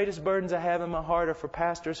 One of the greatest burdens I have in my heart are for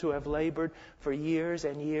pastors who have labored for years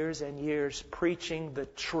and years and years preaching the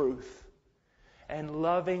truth and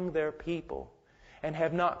loving their people and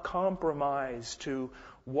have not compromised to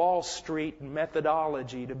Wall Street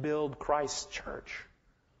methodology to build Christ's church.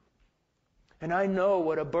 And I know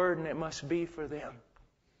what a burden it must be for them,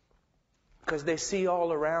 because they see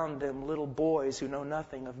all around them little boys who know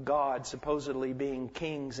nothing of God supposedly being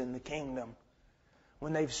kings in the kingdom,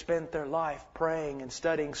 when they've spent their life praying and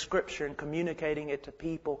studying Scripture and communicating it to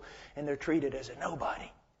people, and they're treated as a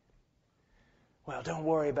nobody. Well, don't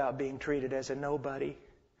worry about being treated as a nobody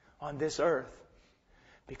on this earth,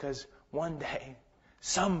 because one day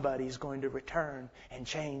somebody's going to return and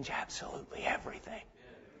change absolutely everything.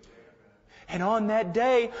 And on that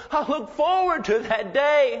day, I look forward to that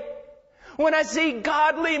day when I see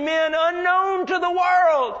godly men unknown to the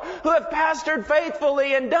world who have pastored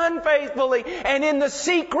faithfully and done faithfully and in the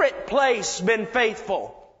secret place been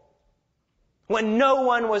faithful. When no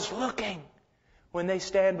one was looking. When they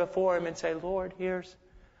stand before Him and say, Lord, here's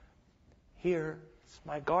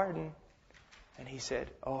my garden. And He said,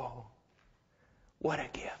 oh, what a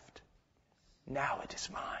gift. Now it is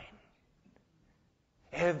mine.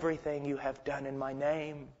 Everything you have done in my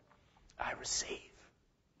name, I receive.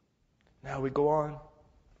 Now we go on.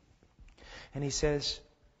 And He says,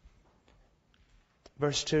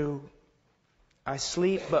 verse 2, I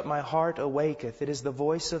sleep, but my heart awaketh. It is the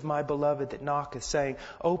voice of my beloved that knocketh, saying,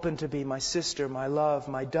 Open to me, my sister, my love,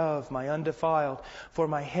 my dove, my undefiled. For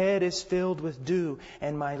my head is filled with dew,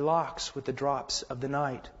 and my locks with the drops of the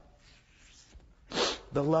night.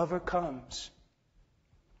 The lover comes.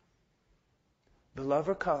 The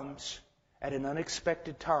lover comes at an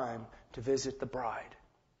unexpected time to visit the bride.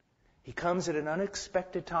 He comes at an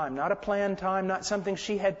unexpected time, not a planned time, not something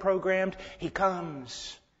she had programmed. He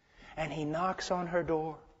comes and He knocks on her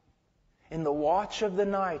door. In the watch of the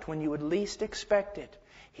night, when you would least expect it,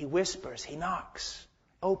 He whispers, He knocks,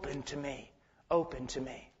 open to me, open to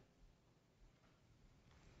me.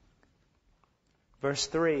 Verse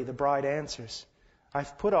 3, the bride answers,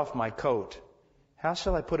 I've put off my coat. How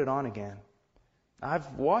shall I put it on again?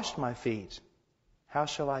 I've washed my feet. How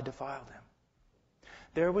shall I defile them?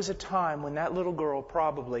 There was a time when that little girl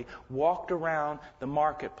probably walked around the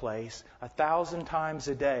marketplace 1,000 times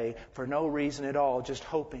a day for no reason at all, just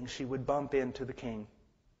hoping she would bump into the King.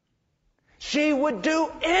 She would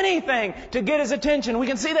do anything to get His attention. We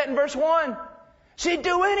can see that in verse 1. She'd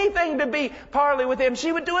do anything to be parley with Him.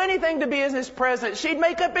 She would do anything to be in His presence. She'd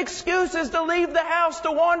make up excuses to leave the house,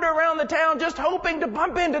 to wander around the town, just hoping to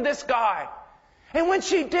bump into this guy. And when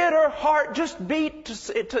she did, her heart just beat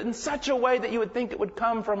in such a way that you would think it would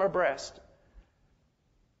come from her breast.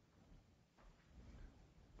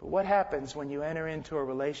 But what happens when you enter into a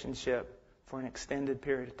relationship for an extended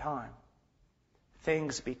period of time?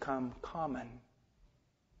 Things become common.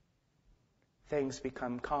 Things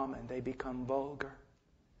become common. They become vulgar.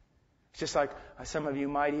 It's just like some of you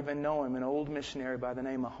might even know him, an old missionary by the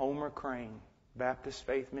name of Homer Crane, Baptist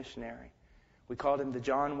faith missionary. We called him the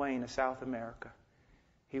John Wayne of South America.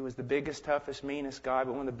 He was the biggest, toughest, meanest guy,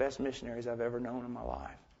 but one of the best missionaries I've ever known in my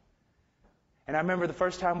life. And I remember the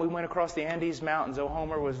first time we went across the Andes Mountains,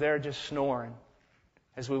 Homer was there just snoring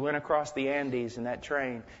as we went across the Andes in that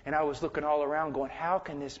train. And I was looking all around going, how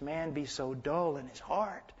can this man be so dull in his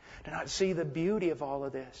heart to not see the beauty of all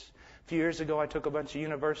of this? A few years ago, I took a bunch of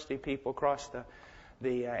university people across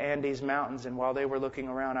the Andes Mountains, and while they were looking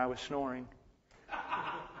around, I was snoring.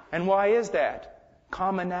 And why is that?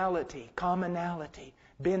 Commonality.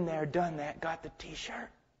 Been there, done that, got the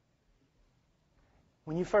T-shirt.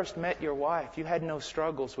 When you first met your wife, you had no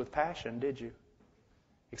struggles with passion, did you?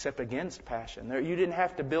 Except against passion. You didn't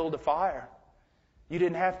have to build a fire. You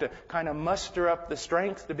didn't have to kind of muster up the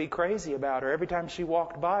strength to be crazy about her. Every time she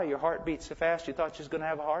walked by, your heart beat so fast you thought she was going to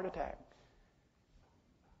have a heart attack.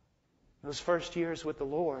 Those first years with the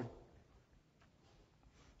Lord,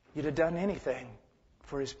 you'd have done anything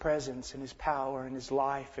for His presence and His power and His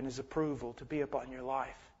life and His approval to be upon your life.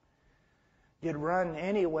 You'd run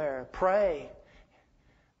anywhere, pray.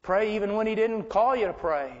 Pray even when He didn't call you to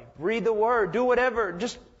pray. Read the Word, do whatever.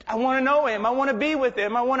 Just, I want to know Him. I want to be with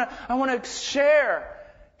Him. I want to share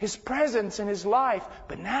His presence and His life.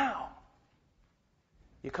 But now,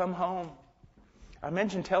 you come home. I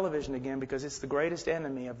mention television again because it's the greatest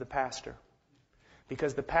enemy of the pastor.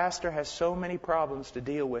 Because the pastor has so many problems to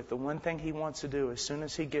deal with. The one thing he wants to do as soon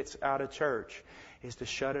as he gets out of church is to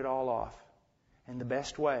shut it all off. And the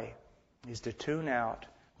best way is to tune out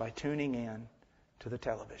by tuning in to the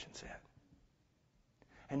television set.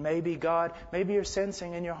 And maybe you're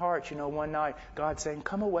sensing in your heart, one night, God saying,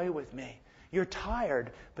 come away with me. You're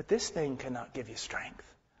tired, but this thing cannot give you strength.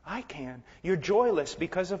 I can. You're joyless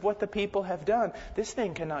because of what the people have done. This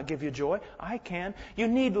thing cannot give you joy. I can. You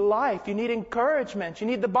need life. You need encouragement. You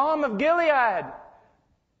need the balm of Gilead.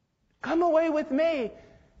 Come away with me.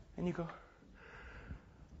 And you go,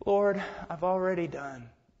 Lord, I've already done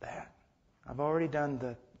that. I've already done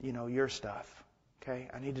the, your stuff. Okay?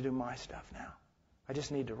 I need to do my stuff now. I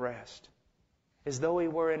just need to rest. As though He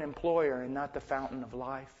were an employer and not the fountain of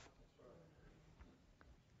life.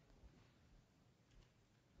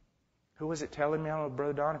 Who was it telling me? I don't know,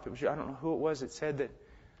 Brother Don, if it was you. I don't know who it was that said that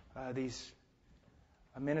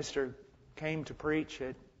a minister came to preach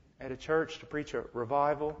at a church, to preach a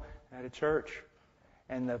revival at a church,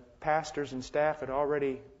 and the pastors and staff had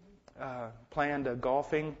already planned a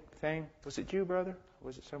golfing thing. Was it you, brother?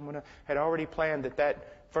 Was it someone else? Had already planned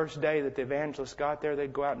that first day that the evangelist got there,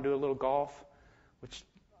 they'd go out and do a little golf, which,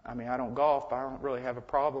 I don't golf, but I don't really have a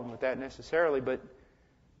problem with that necessarily, but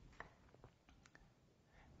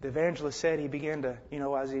the evangelist said he began to,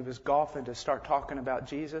 as he was golfing, to start talking about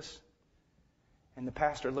Jesus. And the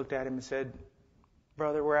pastor looked at him and said,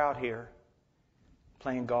 Brother, we're out here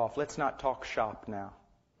playing golf. Let's not talk shop now.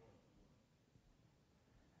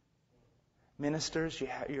 Ministers,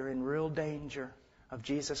 you're in real danger of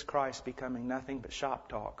Jesus Christ becoming nothing but shop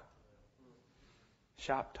talk.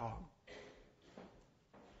 Shop talk.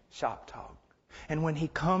 Shop talk. And when He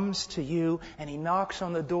comes to you and He knocks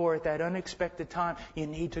on the door at that unexpected time, you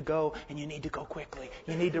need to go, and you need to go quickly.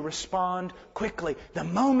 You need to respond quickly. The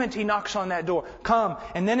moment He knocks on that door, come.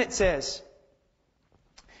 And then it says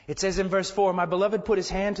in verse 4, My beloved put his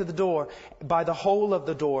hand to the door by the hole of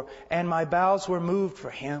the door, and my bowels were moved for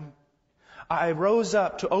him. I rose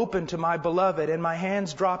up to open to my beloved, and my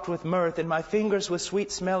hands dropped with mirth, and my fingers with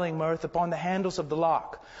sweet-smelling mirth upon the handles of the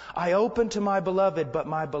lock. I opened to my beloved, but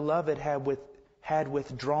my beloved had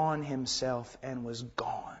withdrawn himself and was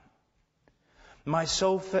gone. My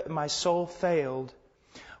soul failed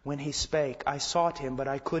when he spake. I sought him, but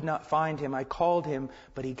I could not find him. I called him,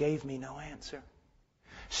 but he gave me no answer.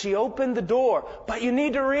 She opened the door, but you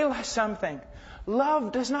need to realize something.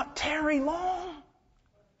 Love does not tarry long.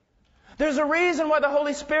 There's a reason why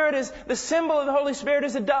the symbol of the Holy Spirit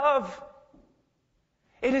is a dove.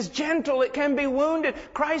 It is gentle. It can be wounded.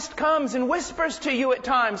 Christ comes and whispers to you at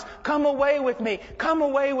times, come away with me. Come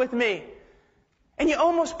away with me. And you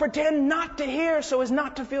almost pretend not to hear so as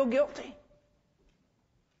not to feel guilty.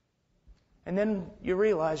 And then you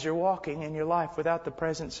realize you're walking in your life without the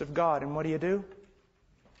presence of God. And what do?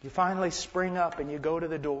 You finally spring up and you go to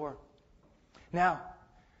the door. Now,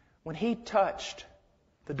 when He touched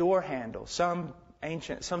the door handle, some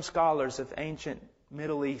scholars of ancient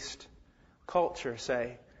Middle East culture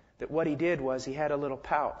say that what He did was He had a little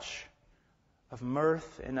pouch of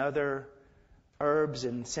mirth and other herbs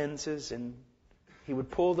and incenses, and He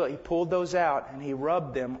pulled those out and He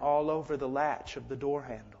rubbed them all over the latch of the door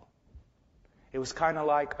handle. It was kind of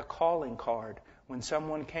like a calling card when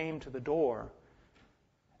someone came to the door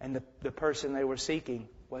and the person they were seeking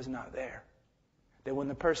was not there. That when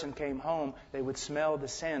the person came home, they would smell the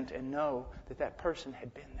scent and know that that person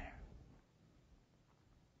had been there.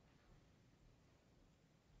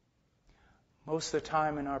 Most of the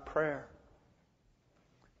time in our prayer,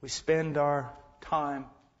 we spend our time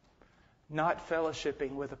not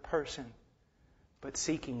fellowshipping with a person, but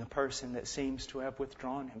seeking a person that seems to have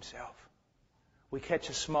withdrawn himself. We catch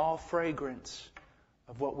a small fragrance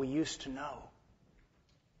of what we used to know.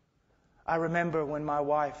 I remember when my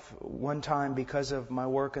wife, one time because of my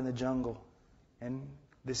work in the jungle, and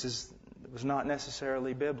it was not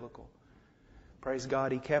necessarily biblical. Praise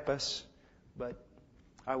God, He kept us, but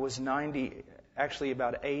I was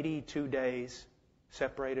about 82 days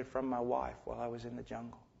separated from my wife while I was in the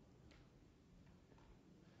jungle.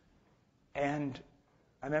 And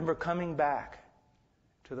I remember coming back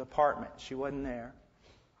to the apartment. She wasn't there,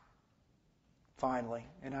 finally.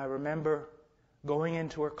 And I remember going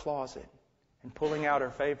into her closet and pulling out her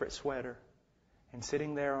favorite sweater and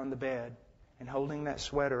sitting there on the bed and holding that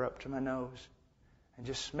sweater up to my nose and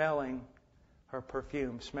just smelling her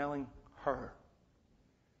perfume, smelling her.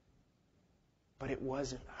 But it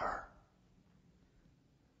wasn't her.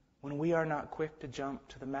 When we are not quick to jump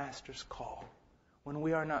to the Master's call, when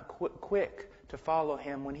we are not quick to follow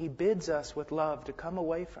Him, when He bids us with love to come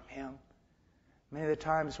away from Him, many of the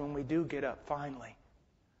times when we do get up finally,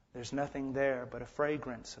 there's nothing there but a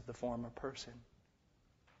fragrance of the former person.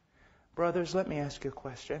 Brothers, let me ask you a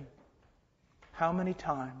question. How many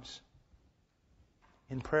times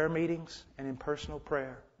in prayer meetings and in personal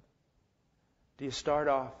prayer do you start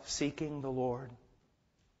off seeking the Lord?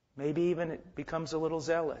 Maybe even it becomes a little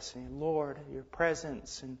zealous. And Lord, Your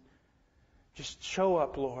presence, and Just show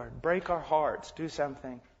up, Lord. Break our hearts. Do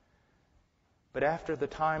something. But after the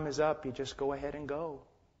time is up, you just go ahead and go.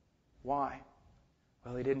 Why?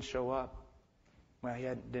 Well, he didn't show up. Well, he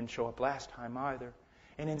didn't show up last time either.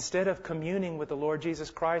 And instead of communing with the Lord Jesus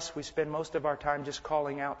Christ, we spend most of our time just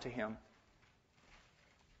calling out to Him.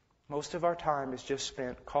 Most of our time is just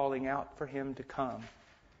spent calling out for Him to come.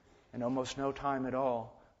 And almost no time at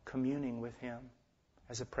all communing with Him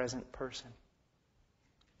as a present person.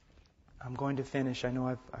 I'm going to finish. I know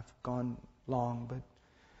I've gone long, but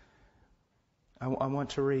I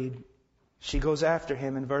want to read. She goes after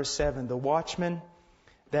him in verse 7. The watchmen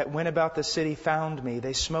that went about the city found me.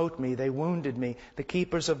 They smote me. They wounded me. The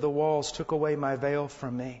keepers of the walls took away my veil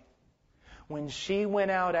from me. When she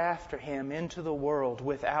went out after him into the world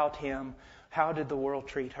without him, how did the world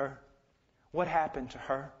treat her? What happened to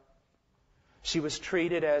her? She was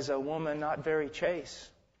treated as a woman not very chaste.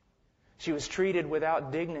 She was treated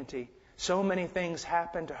without dignity. So many things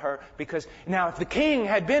happened to her because now if the king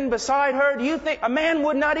had been beside her, do you think a man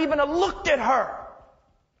would not even have looked at her?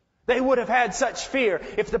 They would have had such fear.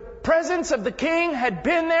 If the presence of the king had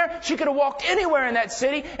been there, she could have walked anywhere in that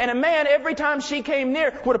city, and a man, every time she came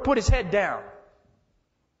near, would have put his head down.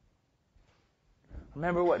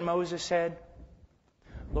 Remember what Moses said?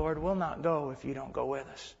 Lord, we'll not go if you don't go with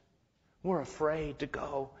us. We're afraid to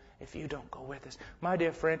go if you don't go with us. My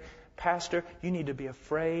dear friend, Pastor, you need to be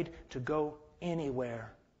afraid to go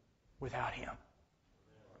anywhere without Him.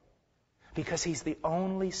 Because He's the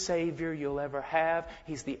only Savior you'll ever have.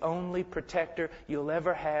 He's the only protector you'll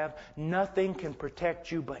ever have. Nothing can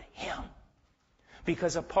protect you but Him.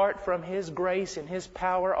 Because apart from His grace and His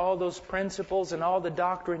power, all those principles and all the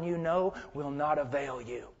doctrine you know will not avail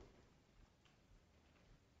you.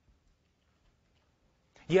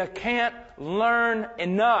 You can't learn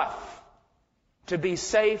enough to be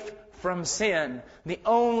safe from sin. The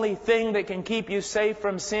only thing that can keep you safe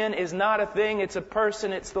from sin is not a thing, it's a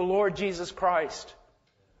person, it's the Lord Jesus Christ.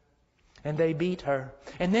 And they beat her.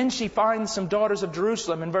 And then she finds some daughters of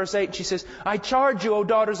Jerusalem. In verse 8 she says, I charge you, O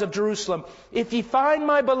daughters of Jerusalem, if ye find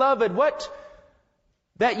my beloved, what?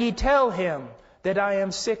 That ye tell him that I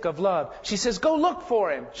am sick of love. She says, go look for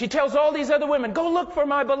him. She tells all these other women, go look for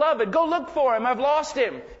my beloved. Go look for him. I've lost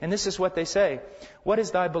him. And this is what they say. What is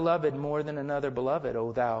thy beloved more than another beloved,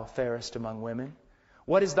 O thou fairest among women?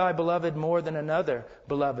 What is thy beloved more than another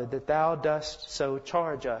beloved, that thou dost so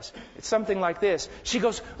charge us? It's something like this. She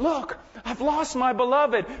goes, look, I've lost my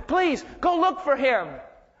beloved. Please, go look for him.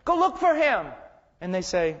 Go look for him. And they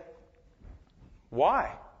say,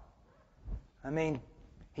 why? I mean,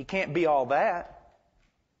 he can't be all that.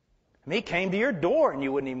 I mean, he came to your door and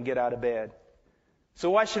you wouldn't even get out of bed. So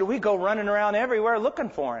why should we go running around everywhere looking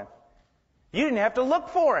for him? You didn't have to look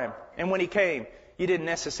for him. And when he came, you didn't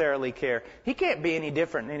necessarily care. He can't be any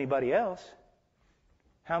different than anybody else.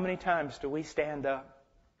 How many times do we stand up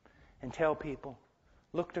and tell people,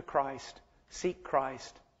 look to Christ, seek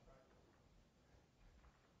Christ?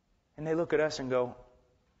 And they look at us and go,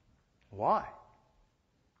 why?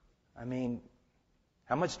 I mean,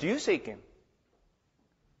 how much do you seek Him?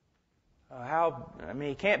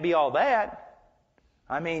 He can't be all that.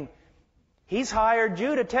 I mean, He's hired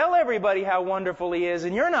you to tell everybody how wonderful He is,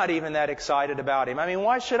 and you're not even that excited about Him. I mean,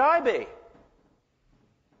 why should I be?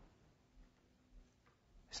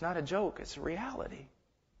 It's not a joke, it's a reality.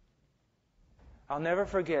 I'll never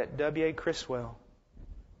forget W.A. Criswell.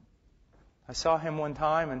 I saw him one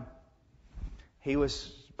time, and he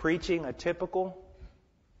was preaching a typical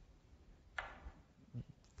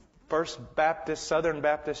Southern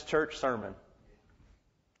Baptist church sermon.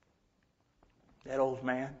 That old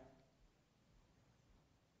man.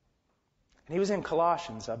 And he was in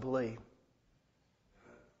Colossians, I believe.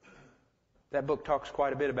 That book talks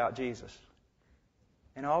quite a bit about Jesus.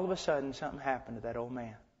 And all of a sudden, something happened to that old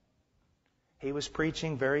man. He was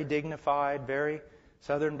preaching very dignified, very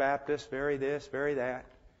Southern Baptist, very this, very that.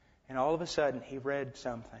 And all of a sudden, he read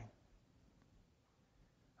something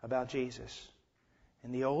about Jesus.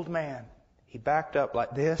 And the old man, he backed up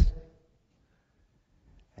like this.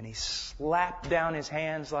 And he slapped down his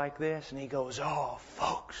hands like this. And he goes, oh,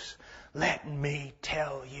 folks, let me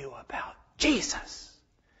tell you about Jesus.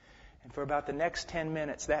 And for about the next 10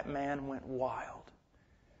 minutes, that man went wild.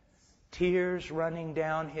 Tears running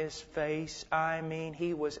down his face. I mean,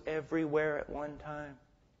 he was everywhere at one time.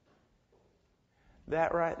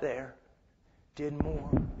 That right there did more.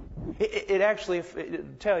 It actually,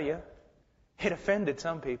 tell you, it offended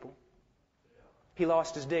some people. He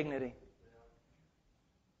lost his dignity.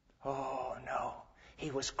 Oh, no.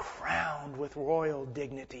 He was crowned with royal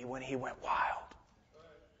dignity when he went wild.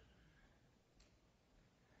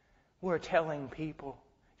 We're telling people,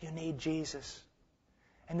 You need Jesus.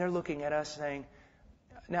 And they're looking at us saying,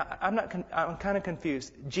 now, I'm kind of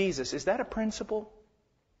confused. Jesus, is that a principle?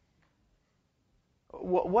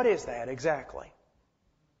 What is that exactly?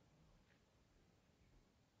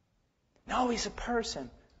 No, He's a person.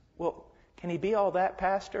 Well, can He be all that,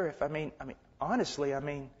 Pastor? Honestly, I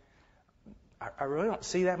really don't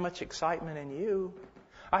see that much excitement in you.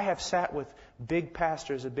 I have sat with big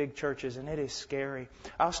pastors of big churches, and it is scary.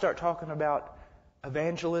 I'll start talking about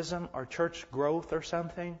evangelism or church growth or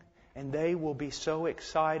something, and they will be so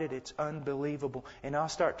excited, it's unbelievable. And I'll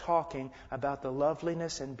start talking about the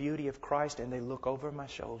loveliness and beauty of Christ, and they look over my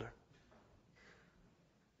shoulder.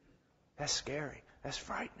 That's scary. That's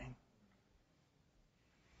frightening.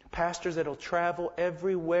 Pastors that'll travel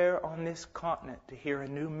everywhere on this continent to hear a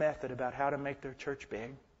new method about how to make their church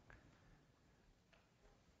big.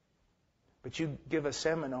 But you give a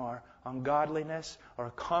seminar on godliness or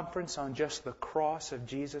a conference on just the cross of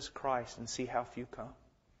Jesus Christ and see how few come.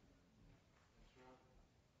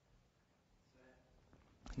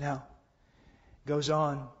 Now, goes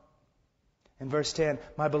on in verse 10.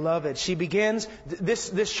 My beloved, she begins,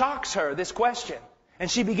 this shocks her, this question. And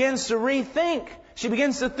she begins to rethink. She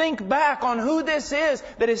begins to think back on who this is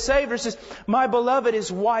that is saved her. Says, my beloved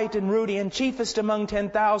is white and ruddy and chiefest among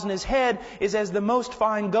 10,000. His head is as the most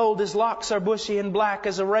fine gold. His locks are bushy and black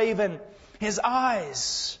as a raven. His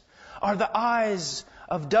eyes are the eyes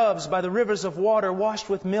of doves by the rivers of water washed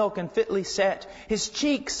with milk and fitly set. His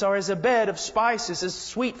cheeks are as a bed of spices, as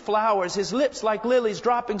sweet flowers. His lips like lilies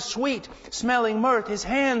dropping sweet smelling mirth. His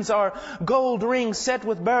hands are gold rings set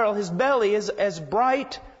with beryl. His belly is as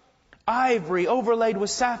bright ivory overlaid with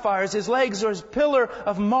sapphires. His legs are as pillar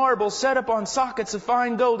of marble set upon sockets of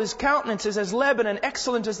fine gold. His countenance is as Lebanon,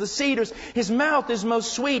 excellent as the cedars. His mouth is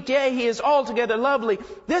most sweet. Yea, He is altogether lovely.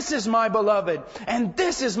 This is my beloved, and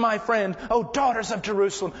this is my friend, O daughters of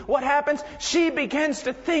Jerusalem. What happens? She begins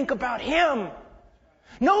to think about Him.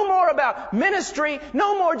 No more about ministry,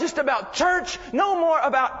 no more just about church, no more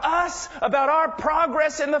about us, about our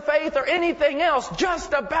progress in the faith or anything else,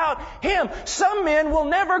 just about Him. Some men will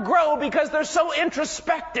never grow because they're so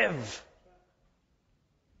introspective.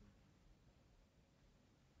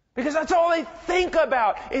 Because that's all they think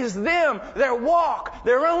about is them, their walk,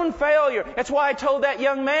 their own failure. That's why I told that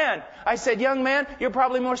young man, I said, young man, you're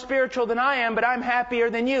probably more spiritual than I am, but I'm happier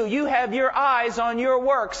than you. You have your eyes on your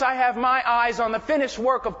works. I have my eyes on the finished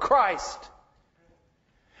work of Christ.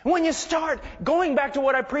 When you start going back to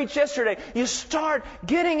what I preached yesterday, you start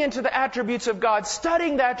getting into the attributes of God,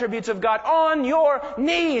 studying the attributes of God on your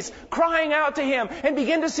knees, crying out to Him, and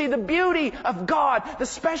begin to see the beauty of God, the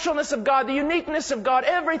specialness of God, the uniqueness of God,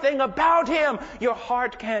 everything about Him. Your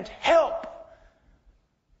heart can't help,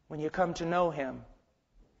 when you come to know Him,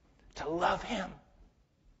 to love Him,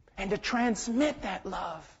 and to transmit that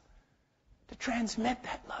love. To transmit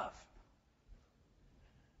that love.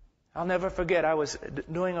 I'll never forget, I was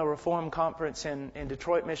doing a Reform conference in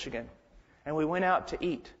Detroit, Michigan, and we went out to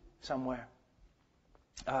eat somewhere.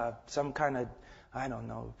 Some kind of, I don't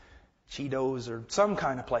know, Cheetos or some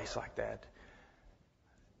kind of place like that.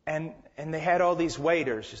 And they had all these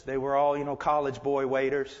waiters. They were all, college boy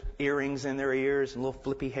waiters, earrings in their ears and little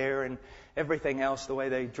flippy hair and everything else, the way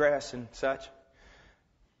they dress and such.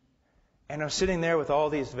 And I was sitting there with all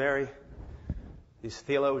these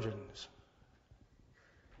theologians.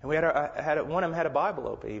 And we had one of them had a Bible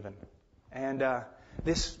open even. And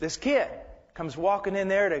this kid comes walking in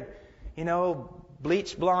there to,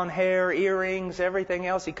 bleached blonde hair, earrings, everything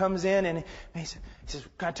else. He comes in and he says,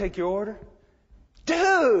 can I take your order?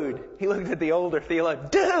 Dude! He looked at the older theologian.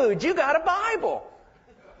 Dude, you got a Bible!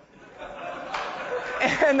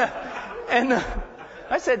 and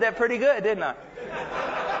I said that pretty good, didn't I?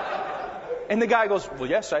 And the guy goes, well,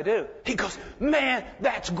 yes, I do. He goes, man,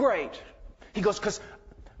 that's great. He goes, because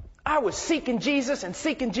I was seeking Jesus and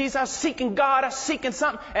seeking Jesus. I was seeking God. I was seeking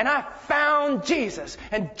something. And I found Jesus.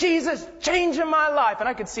 And Jesus changing my life. And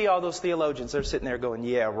I could see all those theologians. They're sitting there going,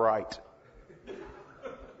 yeah, right.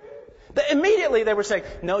 Immediately they were saying,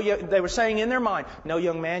 they were saying in their mind, no,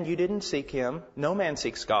 young man, you didn't seek Him. No man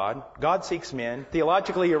seeks God. God seeks men.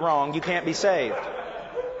 Theologically, you're wrong. You can't be saved.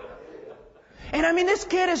 And this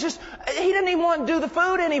kid is he didn't even want to do the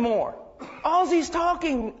food anymore. All he's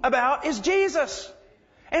talking about is Jesus.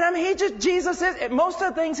 And Jesus is, most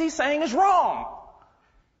of the things he's saying is wrong.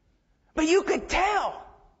 But you could tell.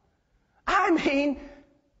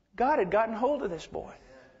 God had gotten hold of this boy.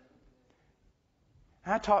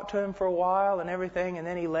 And I talked to him for a while and everything, and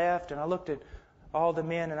then he left, and I looked at all the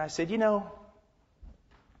men, and I said,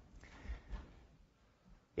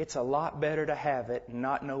 it's a lot better to have it and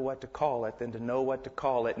not know what to call it than to know what to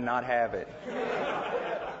call it and not have it.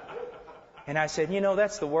 And I said,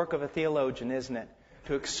 that's the work of a theologian, isn't it?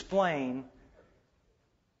 To explain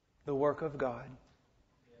the work of God.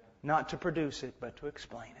 Not to produce it, but to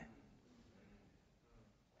explain it.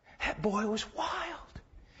 That boy was wild.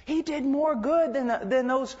 He did more good than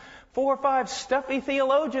those 4 or 5 stuffy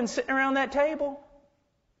theologians sitting around that table.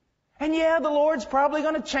 And yeah, the Lord's probably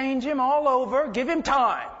going to change him all over. Give him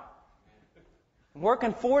time. I'm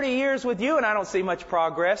working 40 years with you and I don't see much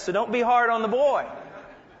progress, so don't be hard on the boy.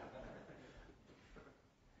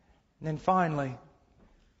 And then finally,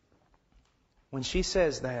 when she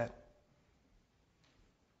says that,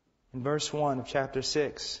 in verse 1 of chapter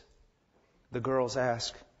 6, the girls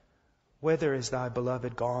ask, "Whither is thy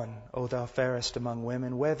beloved gone, O thou fairest among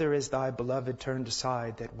women? Whither is thy beloved turned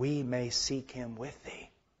aside, that we may seek him with thee?"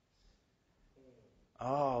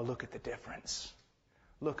 Oh, look at the difference.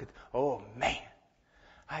 Oh man.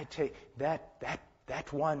 I tell you,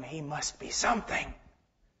 that one, he must be something.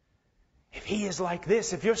 If he is like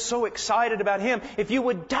this, if you're so excited about him, if you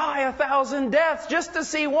would die 1,000 deaths just to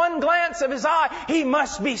see one glance of his eye, he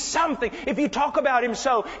must be something. If you talk about him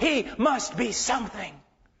so, he must be something.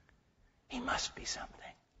 He must be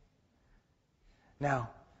something.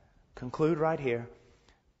 Now, conclude right here.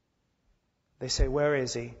 They say, "Where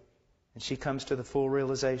is he?" And she comes to the full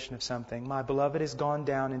realization of something. "My beloved is gone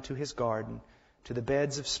down into his garden, to the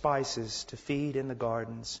beds of spices, to feed in the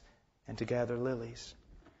gardens, and to gather lilies."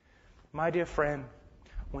 My dear friend,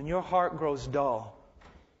 when your heart grows dull,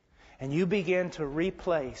 and you begin to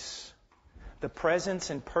replace the presence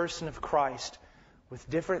and person of Christ with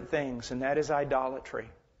different things, and that is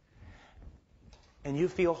idolatry, and you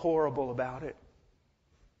feel horrible about it,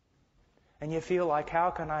 and you feel like,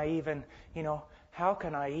 how can I even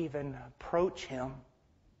approach him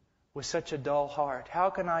with such a dull heart? How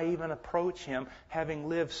can I even approach him having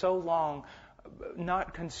lived so long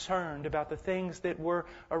not concerned about the things that were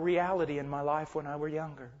a reality in my life when I were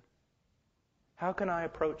younger? How can I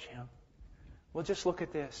approach him? Well, just look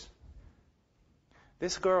at this.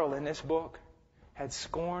 This girl in this book had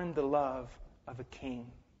scorned the love of a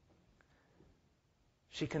king.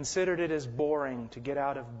 She considered it as boring to get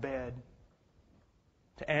out of bed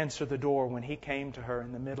to answer the door when he came to her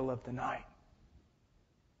in the middle of the night.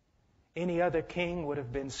 Any other king would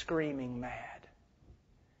have been screaming mad.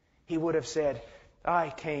 He would have said, "I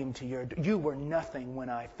came to you were nothing when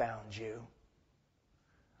I found you.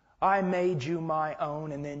 I made you my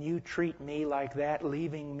own, and then you treat me like that,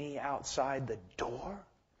 leaving me outside the door.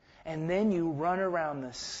 And then you run around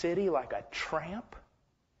the city like a tramp.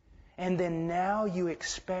 And then now you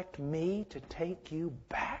expect me to take you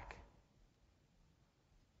back."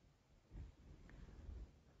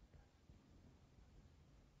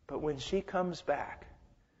 But when she comes back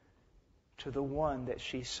to the one that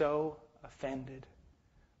she so offended,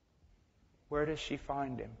 where does she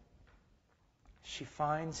find him? She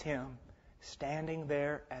finds him standing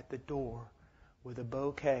there at the door with a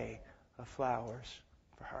bouquet of flowers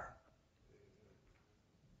for her.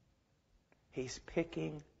 He's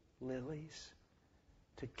picking lilies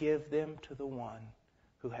to give them to the one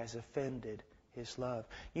who has offended his love.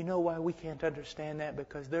 You know why we can't understand that?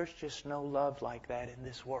 Because there's just no love like that in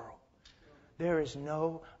this world. There is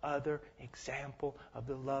no other example of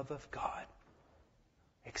the love of God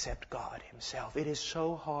except God himself. It is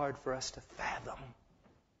so hard for us to fathom.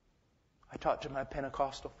 I talk to my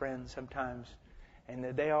Pentecostal friends sometimes, and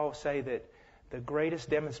they all say that the greatest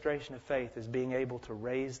demonstration of faith is being able to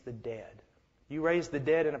raise the dead. You raise the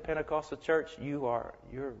dead in a Pentecostal church, you're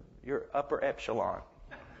upper echelon.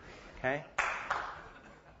 Okay?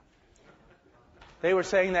 They were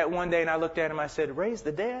saying that one day, and I looked at them, I said, "Raise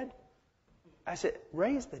the dead?" I said,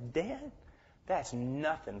 "Raise the dead? That's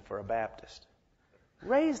nothing for a Baptist.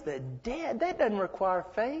 Raise the dead? That doesn't require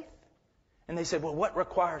faith." And they said, "Well,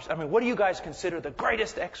 what do you guys consider the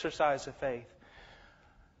greatest exercise of faith?"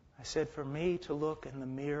 I said, "For me to look in the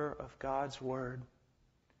mirror of God's Word,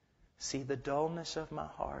 see the dullness of my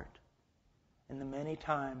heart, and the many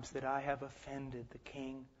times that I have offended the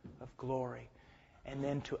King of glory, and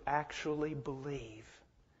then to actually believe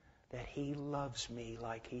that He loves me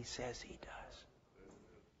like He says He does."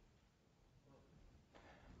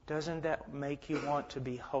 Doesn't that make you want to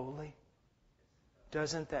be holy?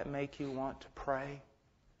 Doesn't that make you want to pray?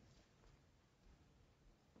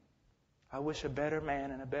 I wish a better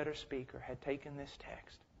man and a better speaker had taken this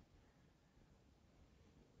text.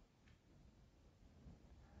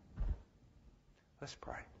 Let's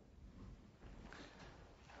pray.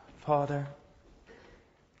 Father,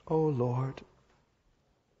 O Lord,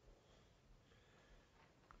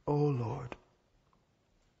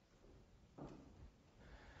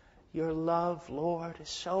 your love, Lord, is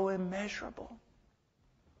so immeasurable,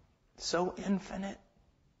 so infinite.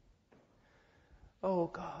 Oh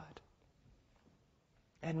God.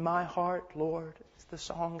 And my heart, Lord, as the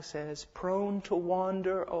song says, prone to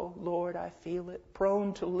wander, oh Lord, I feel it,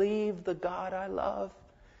 prone to leave the God I love.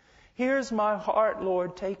 Here's my heart,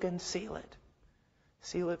 Lord, take and seal it.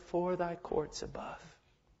 Seal it for thy courts above.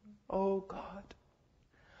 Oh God,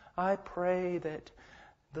 I pray that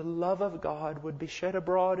the love of God would be shed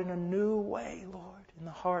abroad in a new way, Lord, in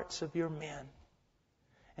the hearts of your men.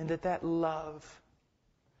 And that love,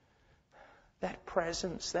 that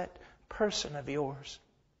presence, that person of yours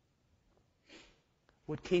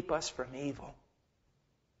would keep us from evil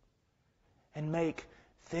and make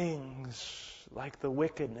things like the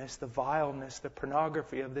wickedness, the vileness, the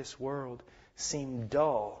pornography of this world seem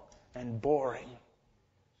dull and boring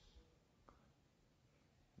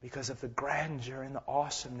because of the grandeur and the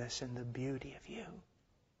awesomeness and the beauty of you.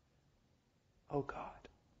 Oh God,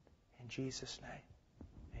 in Jesus' name.